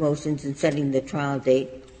likelihood of motions in setting the trial date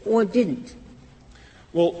or didn't?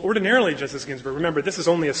 Well, ordinarily, Justice Ginsburg, remember, this is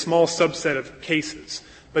only a small subset of cases.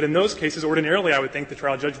 But in those cases, ordinarily, I would think the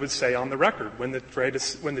trial judge would say on the record when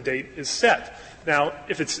the date is set. Now,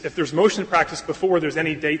 if there's motion practice before there's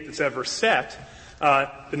any date that's ever set, the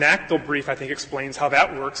NACDL brief, I think, explains how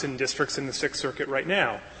that works in districts in the Sixth Circuit right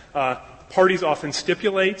now. Parties often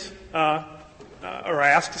stipulate or are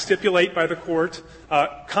asked to stipulate by the court.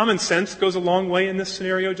 Common sense goes a long way in this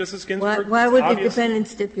scenario, Justice Ginsburg. Why would the defendant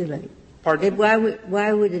stipulate? Pardon?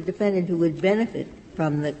 Why would a defendant who would benefit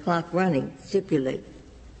from the clock running stipulate?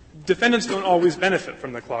 Defendants don't always benefit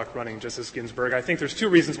from the clock running, Justice Ginsburg. I think there's two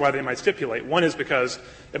reasons why they might stipulate. One is because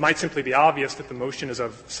it might simply be obvious that the motion is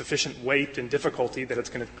of sufficient weight and difficulty that it's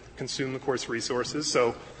going to consume the court's resources.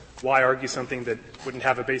 So why argue something that wouldn't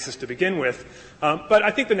have a basis to begin with? But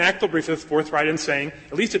I think the NACDL brief is forthright in saying,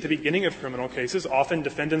 at least at the beginning of criminal cases, often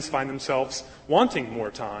defendants find themselves wanting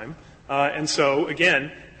more time. And so,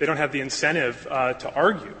 again, they don't have the incentive to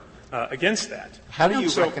argue against that. How do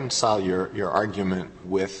you reconcile your argument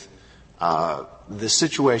with the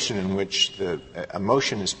situation in which a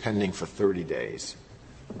motion is pending for 30 days?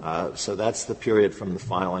 So that's the period from the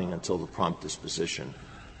filing until the prompt disposition.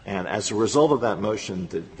 And as a result of that motion,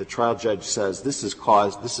 the trial judge says, this is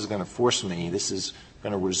going to force me, this is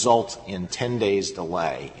going to result in 10 days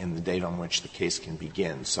delay in the date on which the case can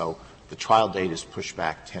begin. So the trial date is pushed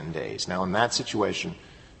back 10 days. Now, in that situation,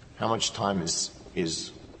 how much time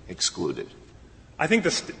is excluded? I think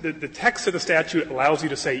the text of the statute allows you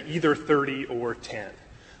to say either 30 or 10.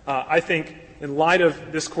 I think in light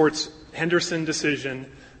of this Court's Henderson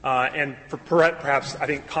decision, and perhaps I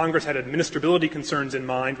think Congress had administrability concerns in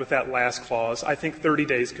mind with that last clause, I think 30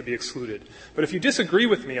 days could be excluded. But if you disagree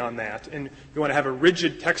with me on that and you want to have a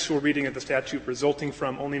rigid textual reading of the statute resulting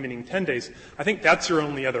from only meaning 10 days, I think that's your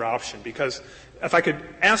only other option. Because if I could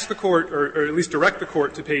ask the Court, or at least direct the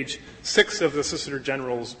Court to page 6 of the Solicitor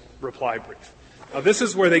General's reply brief. This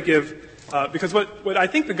is where they give because what I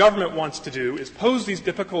think the government wants to do is pose these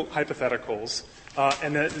difficult hypotheticals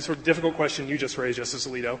and the sort of difficult question you just raised, Justice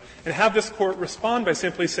Alito, and have this Court respond by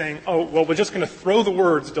simply saying, oh, well, we're just going to throw the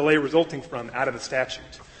words delay resulting from out of the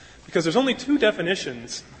statute. Because there's only two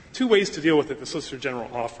definitions, two ways to deal with it the Solicitor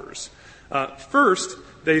General offers. First,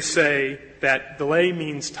 they say that delay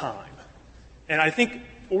means time. And I think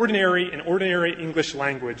in ordinary English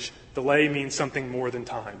language, delay means something more than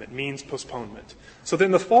time. It means postponement. So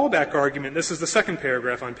then the fallback argument, this is the second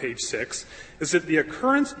paragraph on page 6, is that the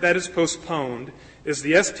occurrence that is postponed is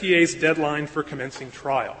the STA's deadline for commencing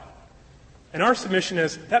trial. And our submission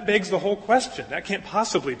is that begs the whole question. That can't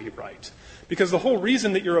possibly be right. Because the whole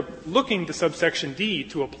reason that you're looking to subsection D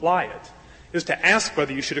to apply it is to ask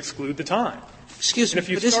whether you should exclude the time. Excuse me,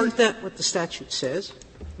 but isn't that what the statute says?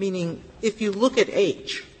 Meaning, if you look at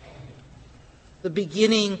H, the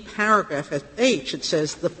beginning paragraph at H, it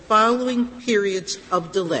says, the following periods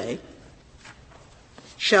of delay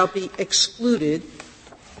shall be excluded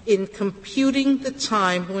in computing the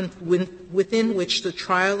time within which the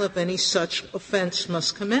trial of any such offense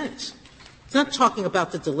must commence. It's not talking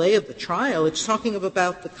about the delay of the trial. It's talking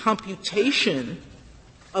about the computation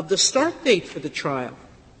of the start date for the trial.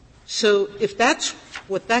 So if that's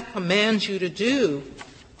what that commands you to do,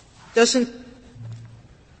 isn't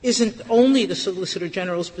only the Solicitor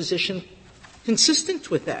General's position consistent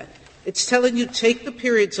with that. It's telling you take the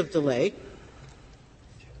periods of delay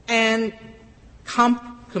and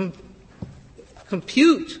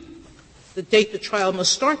compute the date the trial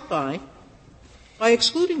must start by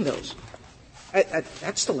excluding those.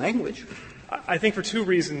 That's the language. I think for two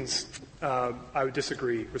reasons I would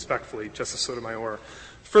disagree respectfully, Justice Sotomayor.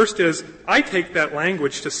 First is, I take that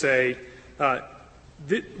language to say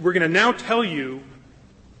we're going to now tell you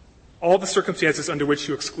all the circumstances under which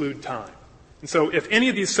you exclude time. And so if any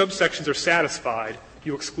of these subsections are satisfied,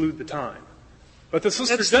 you exclude the time. But the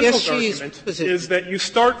Solicitor General's argument is that you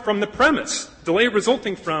start from the premise. Delay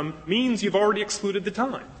resulting from means you've already excluded the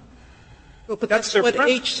time. Well, but that's what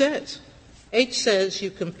H says. H says you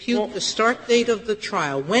compute the start date of the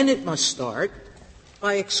trial, when it must start,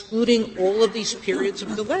 by excluding all of these periods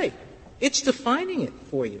of delay. It's defining it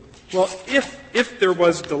for you. Well, if there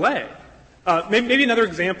was delay, maybe another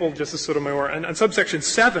example, Justice Sotomayor, on subsection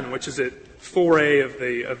 7, which is at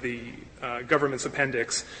 4A of the government's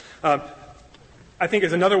appendix, I think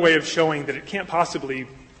is another way of showing that it can't possibly,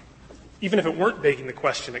 even if it weren't begging the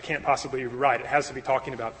question, it can't possibly be right. It has to be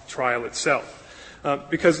talking about the trial itself.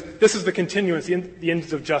 Because this is the continuance, the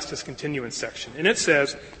ends of justice continuance section. And it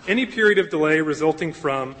says, any period of delay resulting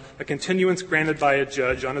from a continuance granted by a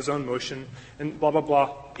judge on his own motion, and blah, blah,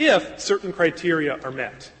 blah, if certain criteria are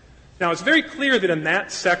met. Now, it's very clear that in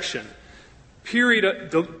that section, period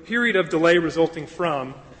of delay resulting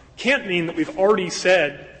from can't mean that we've already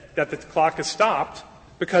said that the clock is stopped,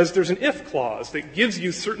 because there's an if clause that gives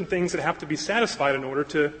you certain things that have to be satisfied in order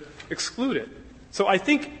to exclude it. So I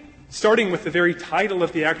think, starting with the very title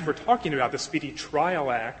of the act we're talking about, the Speedy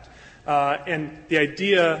Trial Act, and the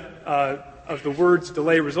idea of the words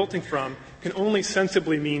delay resulting from can only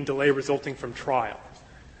sensibly mean delay resulting from trial.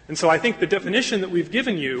 And so I think the definition that we've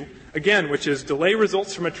given you, again, which is delay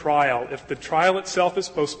results from a trial if the trial itself is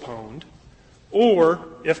postponed, or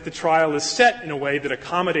if the trial is set in a way that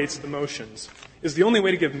accommodates the motions, is the only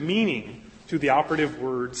way to give meaning to the operative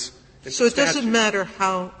words. So it doesn't matter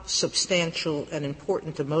how substantial and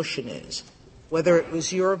important the motion is, whether it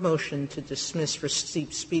was your motion to dismiss for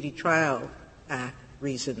Speedy Trial Act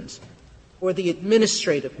reasons, or the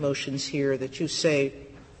administrative motions here that you say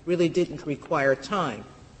really didn't require time.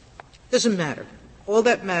 It doesn't matter. All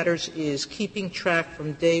that matters is keeping track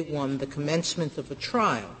from day one, the commencement of a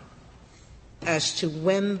trial, as to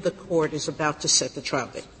when the court is about to set the trial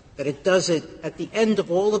date. That it does it at the end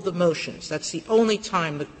of all of the motions. That's the only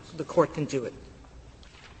time the court can do it.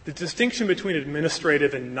 The distinction between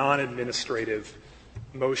administrative and non-administrative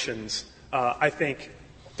motions, I think,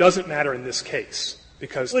 doesn't matter in this case,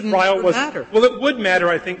 because trial was matter. Well, it would matter,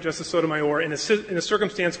 I think, Justice Sotomayor, in a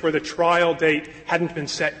circumstance where the trial date hadn't been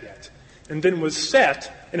set yet, and then was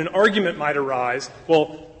set, and an argument might arise.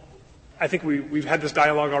 Well, I think we've had this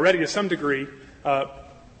dialogue already to some degree.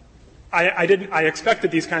 I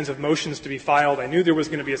expected these kinds of motions to be filed. I knew there was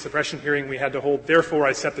going to be a suppression hearing we had to hold. Therefore,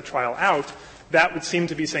 I set the trial out. That would seem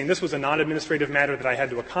to be saying this was a non-administrative matter that I had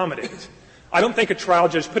to accommodate. I don't think a trial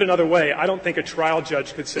judge, put another way, I don't think a trial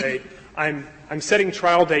judge could say, I'm setting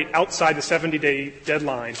trial date outside the 70-day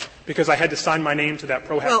deadline because I had to sign my name to that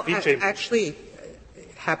pro hac vice. Actually,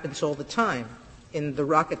 it happens all the time. In the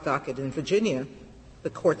Rocket Docket in Virginia, the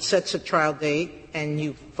court sets a trial date and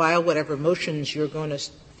you file whatever motions you're going to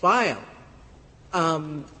file.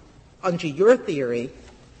 Under your theory,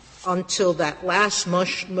 until that last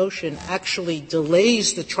motion actually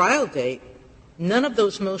delays the trial date, none of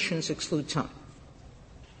those motions exclude time.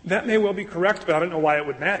 That may well be correct, but I don't know why it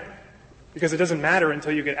would matter, because it doesn't matter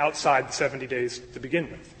until you get outside the 70 days to begin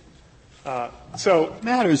with. It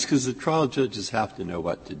matters because the trial judges have to know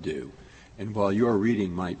what to do. And while your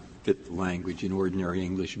reading might fit the language in ordinary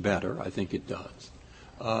English better, I think it does.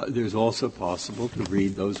 There's also possible to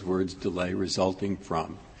read those words delay resulting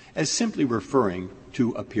from as simply referring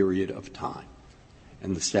to a period of time.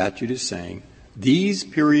 And the statute is saying these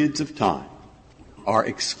periods of time are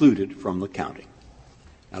excluded from the counting.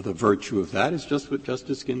 Now, the virtue of that is just what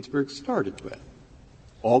Justice Ginsburg started with.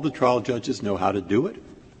 All the trial judges know how to do it.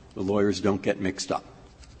 The lawyers don't get mixed up.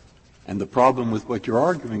 And the problem with what you're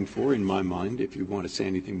arguing for, in my mind, if you want to say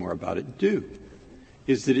anything more about it,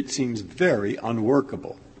 is that it seems very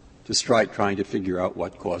unworkable to trying to figure out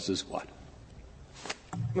what causes what.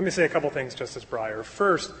 Let me say a couple things, Justice Breyer.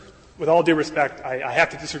 First, with all due respect, I have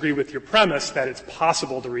to disagree with your premise that it's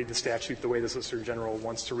possible to read the statute the way the Solicitor General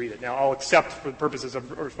wants to read it. Now, I'll accept, for the purposes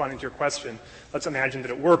of responding to your question, let's imagine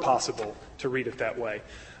that it were possible to read it that way.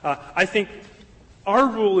 I think our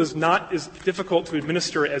rule is not as difficult to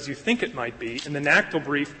administer as you think it might be, and the NACTL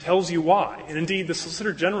brief tells you why. And indeed, the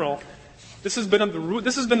Solicitor General, this has been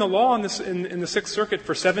the law in the Sixth Circuit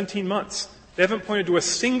for 17 months. They haven't pointed to a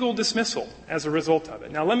single dismissal as a result of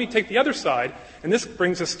it. Now, let me take the other side, and this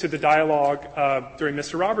brings us to the dialogue during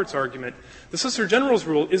Mr. Roberts' argument. The Solicitor General's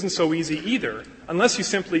rule isn't so easy either, unless you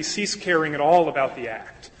simply cease caring at all about the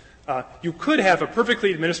Act. You could have a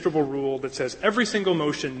perfectly administrable rule that says every single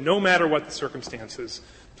motion, no matter what the circumstances,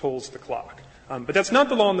 tolls the clock. But that's not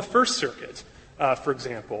the law in the First Circuit, for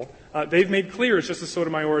example. They've made clear, as Justice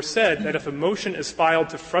Sotomayor said, that if a motion is filed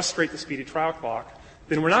to frustrate the speedy trial clock,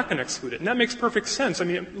 then we're not going to exclude it. And that makes perfect sense. I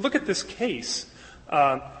mean, look at this case.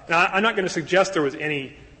 Now, I'm not going to suggest there was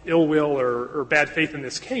any ill will or bad faith in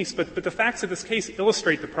this case, but the facts of this case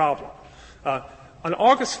illustrate the problem. On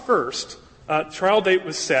August 1st, trial date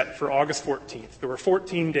was set for August 14th. There were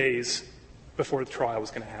 14 days before the trial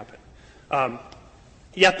was going to happen.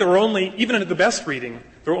 Yet there were only, even under the best reading,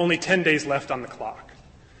 there were only 10 days left on the clock.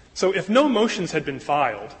 So if no motions had been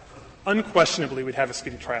filed, unquestionably we'd have a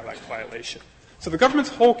Speedy Trial Act violation. So the government's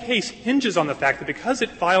whole case hinges on the fact that because it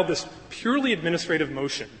filed this purely administrative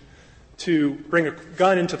motion to bring a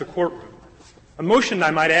gun into the courtroom, a motion, I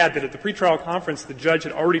might add, that at the pretrial conference the judge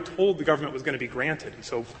had already told the government was going to be granted. And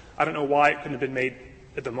so I don't know why it couldn't have been made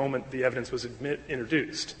at the moment the evidence was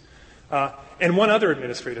introduced. And one other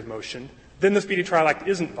administrative motion, then the Speedy Trial Act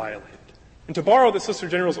isn't violated. And to borrow the Solicitor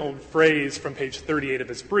General's own phrase from page 38 of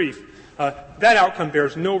his brief, that outcome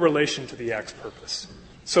bears no relation to the Act's purpose.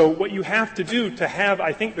 So what you have to do to have,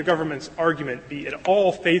 I think, the government's argument be at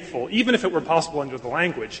all faithful, even if it were possible under the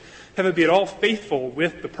language, have it be at all faithful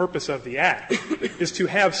with the purpose of the Act, is to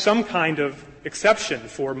have some kind of exception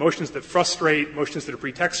for motions that frustrate, motions that are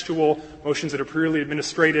pretextual, motions that are purely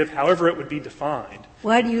administrative, however it would be defined.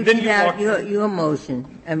 Why do you give out your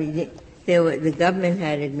motion? I mean, the government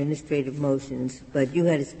had administrative motions, but you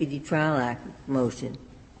had a Speedy Trial Act motion.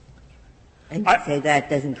 And you say that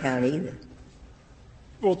doesn't count either.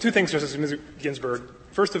 Well, two things, Justice Ginsburg.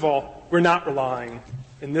 First of all, we're not relying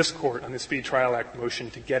in this Court on the Speedy Trial Act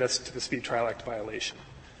motion to get us to the Speedy Trial Act violation.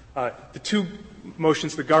 The two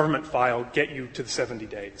motions the government filed get you to the 70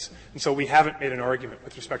 days. And so we haven't made an argument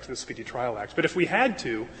with respect to the Speedy Trial Act. But if we had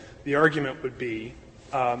to, the argument would be,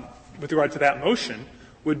 with regard to that motion,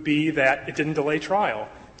 would be that it didn't delay trial.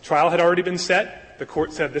 Trial had already been set. The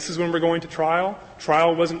Court said this is when we're going to trial.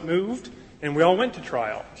 Trial wasn't moved, and we all went to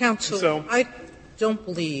trial. Counsel, so, I don't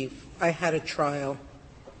believe I had a trial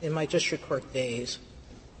in my district court days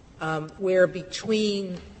where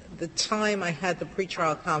between the time I had the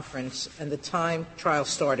pretrial conference and the time trial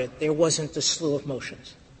started, there wasn't a slew of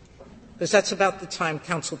motions. Because that's about the time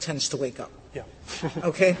counsel tends to wake up. Yeah.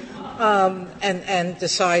 Okay? And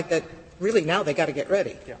decide that really now they got to get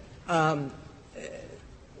ready. Yeah.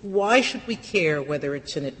 Why should we care whether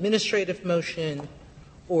it's an administrative motion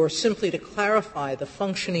or simply to clarify the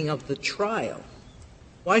functioning of the trial?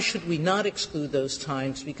 Why should we not exclude those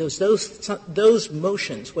times? Because those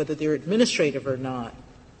motions, whether they're administrative or not,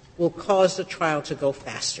 will cause the trial to go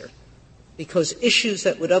faster. Because issues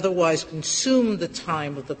that would otherwise consume the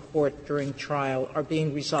time of the court during trial are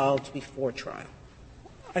being resolved before trial.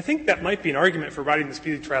 I think that might be an argument for writing the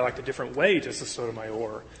Speedy Trial Act a different way, Justice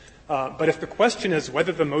Sotomayor. But if the question is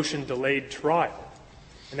whether the motion delayed trial,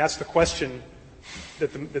 and that's the question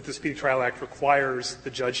that the Speedy Trial Act requires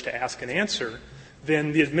the judge to ask and answer,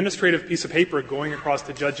 then the administrative piece of paper going across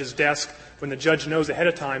the judge's desk when the judge knows ahead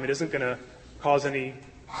of time it isn't going to cause any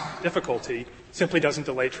difficulty simply doesn't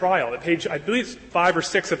delay trial. At page, I believe it's 5 or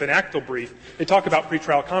 6 of an ACTL brief, they talk about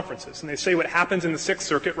pretrial conferences. And they say what happens in the Sixth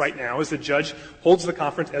Circuit right now is the judge holds the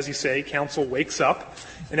conference, as you say, counsel wakes up,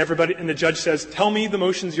 and the judge says, tell me the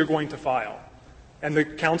motions you're going to file. And the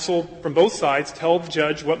counsel from both sides tell the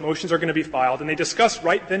judge what motions are going to be filed, and they discuss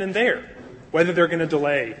right then and there whether they're going to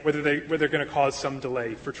delay, whether they're going to cause some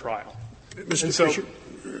delay for trial. Mr. Fisher,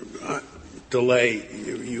 delay,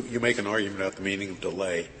 you make an argument about the meaning of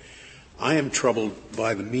delay. I am troubled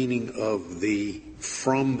by the meaning of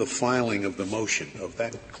from the filing of the motion, of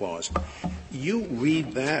that clause. You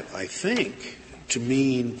read that, I think, to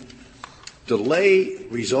mean delay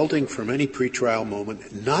resulting from any pretrial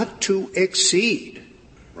moment not to exceed,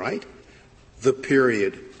 right, the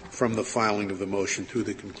period from the filing of the motion through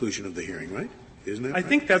the conclusion of the hearing, right? Isn't that right? I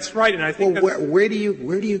think that's right, and I think well, where do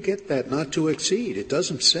you get that, not to exceed? It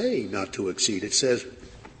doesn't say not to exceed. It says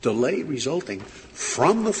delay resulting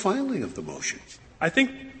from the filing of the motion. I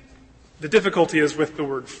think the difficulty is with the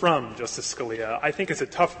word from, Justice Scalia. I think it's a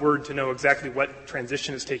tough word to know exactly what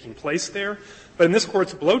transition is taking place there. But in this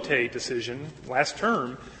Court's Blote decision last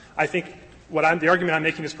term, I think the argument I'm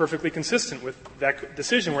making is perfectly consistent with that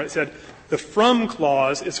decision where it said the from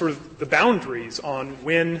clause is sort of the boundaries on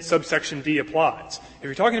when subsection D applies. If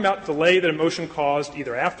you're talking about delay that a motion caused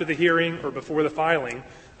either after the hearing or before the filing,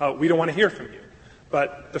 we don't want to hear from you.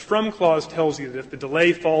 But the from clause tells you that if the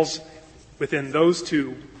delay falls within those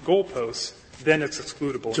two goalposts, then it's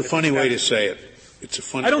excludable. It's a funny way to say it. It's a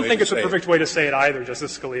funny way to say it. I don't think it's a perfect way to say it either,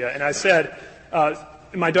 Justice Scalia. And I said,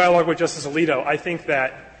 in my dialogue with Justice Alito, I think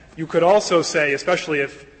that you could also say, especially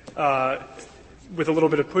if, with a little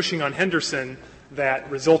bit of pushing on Henderson, that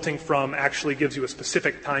resulting from actually gives you a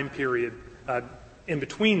specific time period in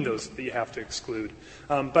between those that you have to exclude.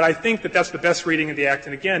 But I think that that's the best reading of the Act.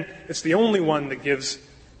 And again, it's the only one that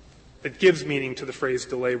gives meaning to the phrase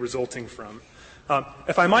delay resulting from.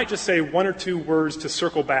 If I might just say one or two words to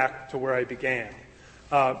circle back to where I began.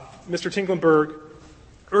 Mr. Tinklenberg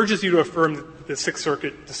urges you to affirm the Sixth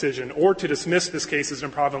Circuit decision or to dismiss this case as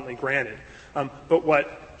improvidently granted. But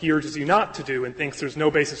what he urges you not to do and thinks there's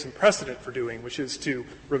no basis in precedent for doing, which is to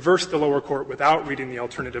reverse the lower court without reading the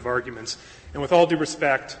alternative arguments. And with all due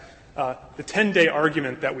respect, the 10-day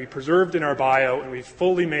argument that we preserved in our bio and we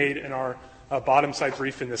fully made in our bottom side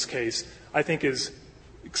brief in this case, I think is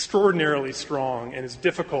extraordinarily strong and is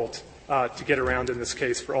difficult to get around in this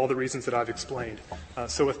case for all the reasons that I've explained.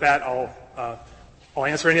 So with that, I'll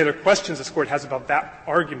answer any other questions this Court has about that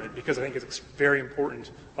argument, because I think it's very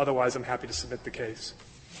important. Otherwise, I'm happy to submit the case.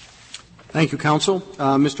 Thank you, counsel.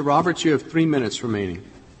 Mr. Roberts, you have 3 minutes remaining.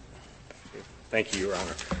 Thank you, Your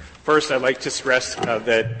Honor. First, I'd like to stress that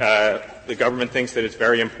the government thinks that it's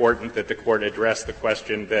very important that the Court address the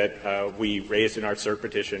question that we raised in our cert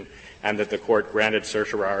petition, and that the Court granted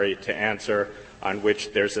certiorari to answer, on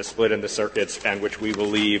which there's a split in the circuits, and which we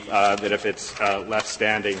believe that if it's left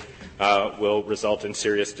standing will result in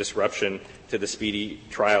serious disruption to the Speedy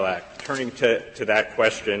Trial Act. Turning to that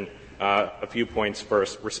question, a few points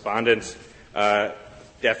first. Respondents'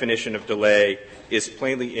 definition of delay is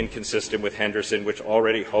plainly inconsistent with Henderson, which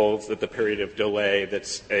already holds that the period of delay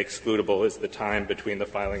that's excludable is the time between the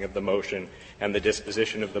filing of the motion and the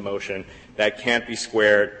disposition of the motion. That can't be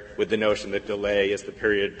squared with the notion that delay is the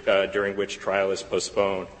period during which trial is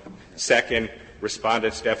postponed. Second,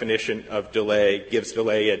 Respondent's definition of delay gives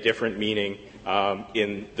delay a different meaning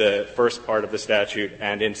in the first part of the statute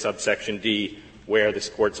and in subsection D, where this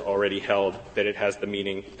Court's already held that it has the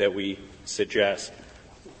meaning that we suggest.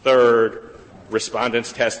 Third,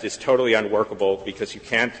 Respondent's test is totally unworkable because you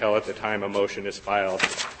can't tell at the time a motion is filed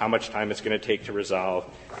how much time it's going to take to resolve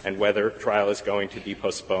and whether trial is going to be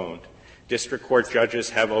postponed. District court judges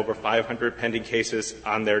have over 500 pending cases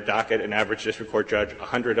on their docket. An average district court judge,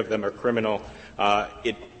 100 of them are criminal.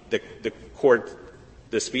 The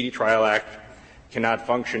Speedy Trial Act cannot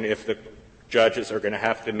function if the judges are going to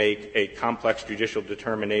have to make a complex judicial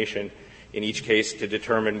determination in each case to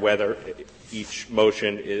determine whether each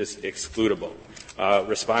motion is excludable.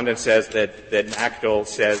 Respondent says that NACDL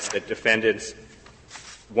says that defendants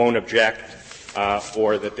won't object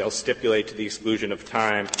or that they'll stipulate to the exclusion of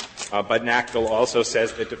time, but NACDL also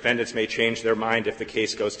says that defendants may change their mind if the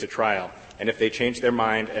case goes to trial. And if they change their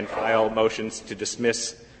mind and file motions to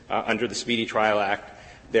dismiss under the Speedy Trial Act,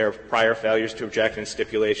 their prior failures to object and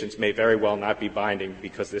stipulations may very well not be binding,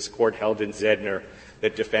 because this Court held in Zedner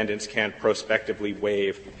that defendants can't prospectively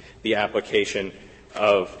waive the application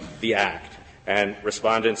of the Act. And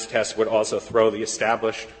Respondent's test would also throw the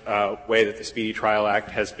established way that the Speedy Trial Act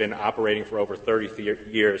has been operating for over 30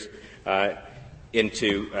 years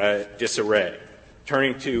into disarray.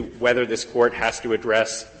 Turning to whether this Court has to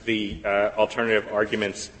address the alternative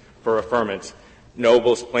arguments for affirmance,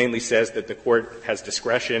 Nobles plainly says that the Court has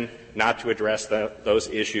discretion not to address those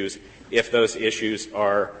issues if those issues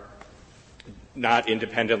are not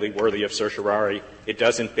independently worthy of certiorari. It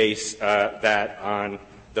doesn't base that on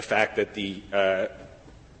the fact that the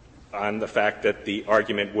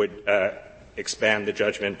argument would expand the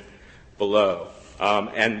judgment below.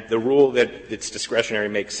 And the rule that it's discretionary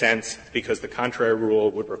makes sense because the contrary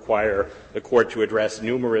rule would require the Court to address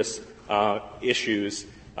numerous issues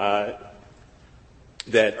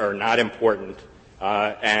that are not important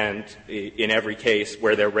and in every case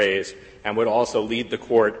where they're raised, and would also lead the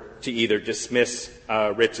Court to either dismiss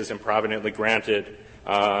writs as improvidently granted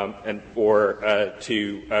or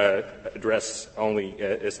to address only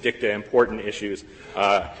as dicta important issues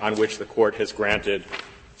on which the Court has granted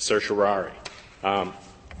certiorari.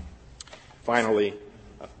 Finally,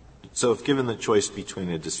 so if given the choice between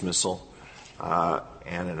a dismissal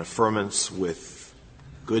and an affirmance with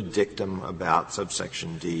good dictum about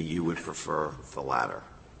subsection D, you would prefer the latter?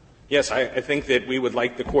 Yes, I think that we would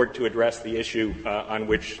like the Court to address the issue on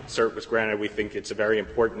which cert was granted. We think it's a very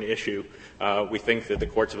important issue. We think that the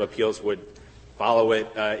courts of appeals would follow it,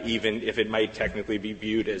 even if it might technically be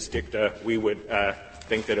viewed as dicta. We would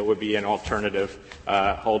think that it would be an alternative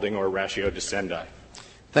holding or ratio discendi.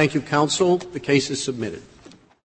 Thank you, counsel. The case is submitted.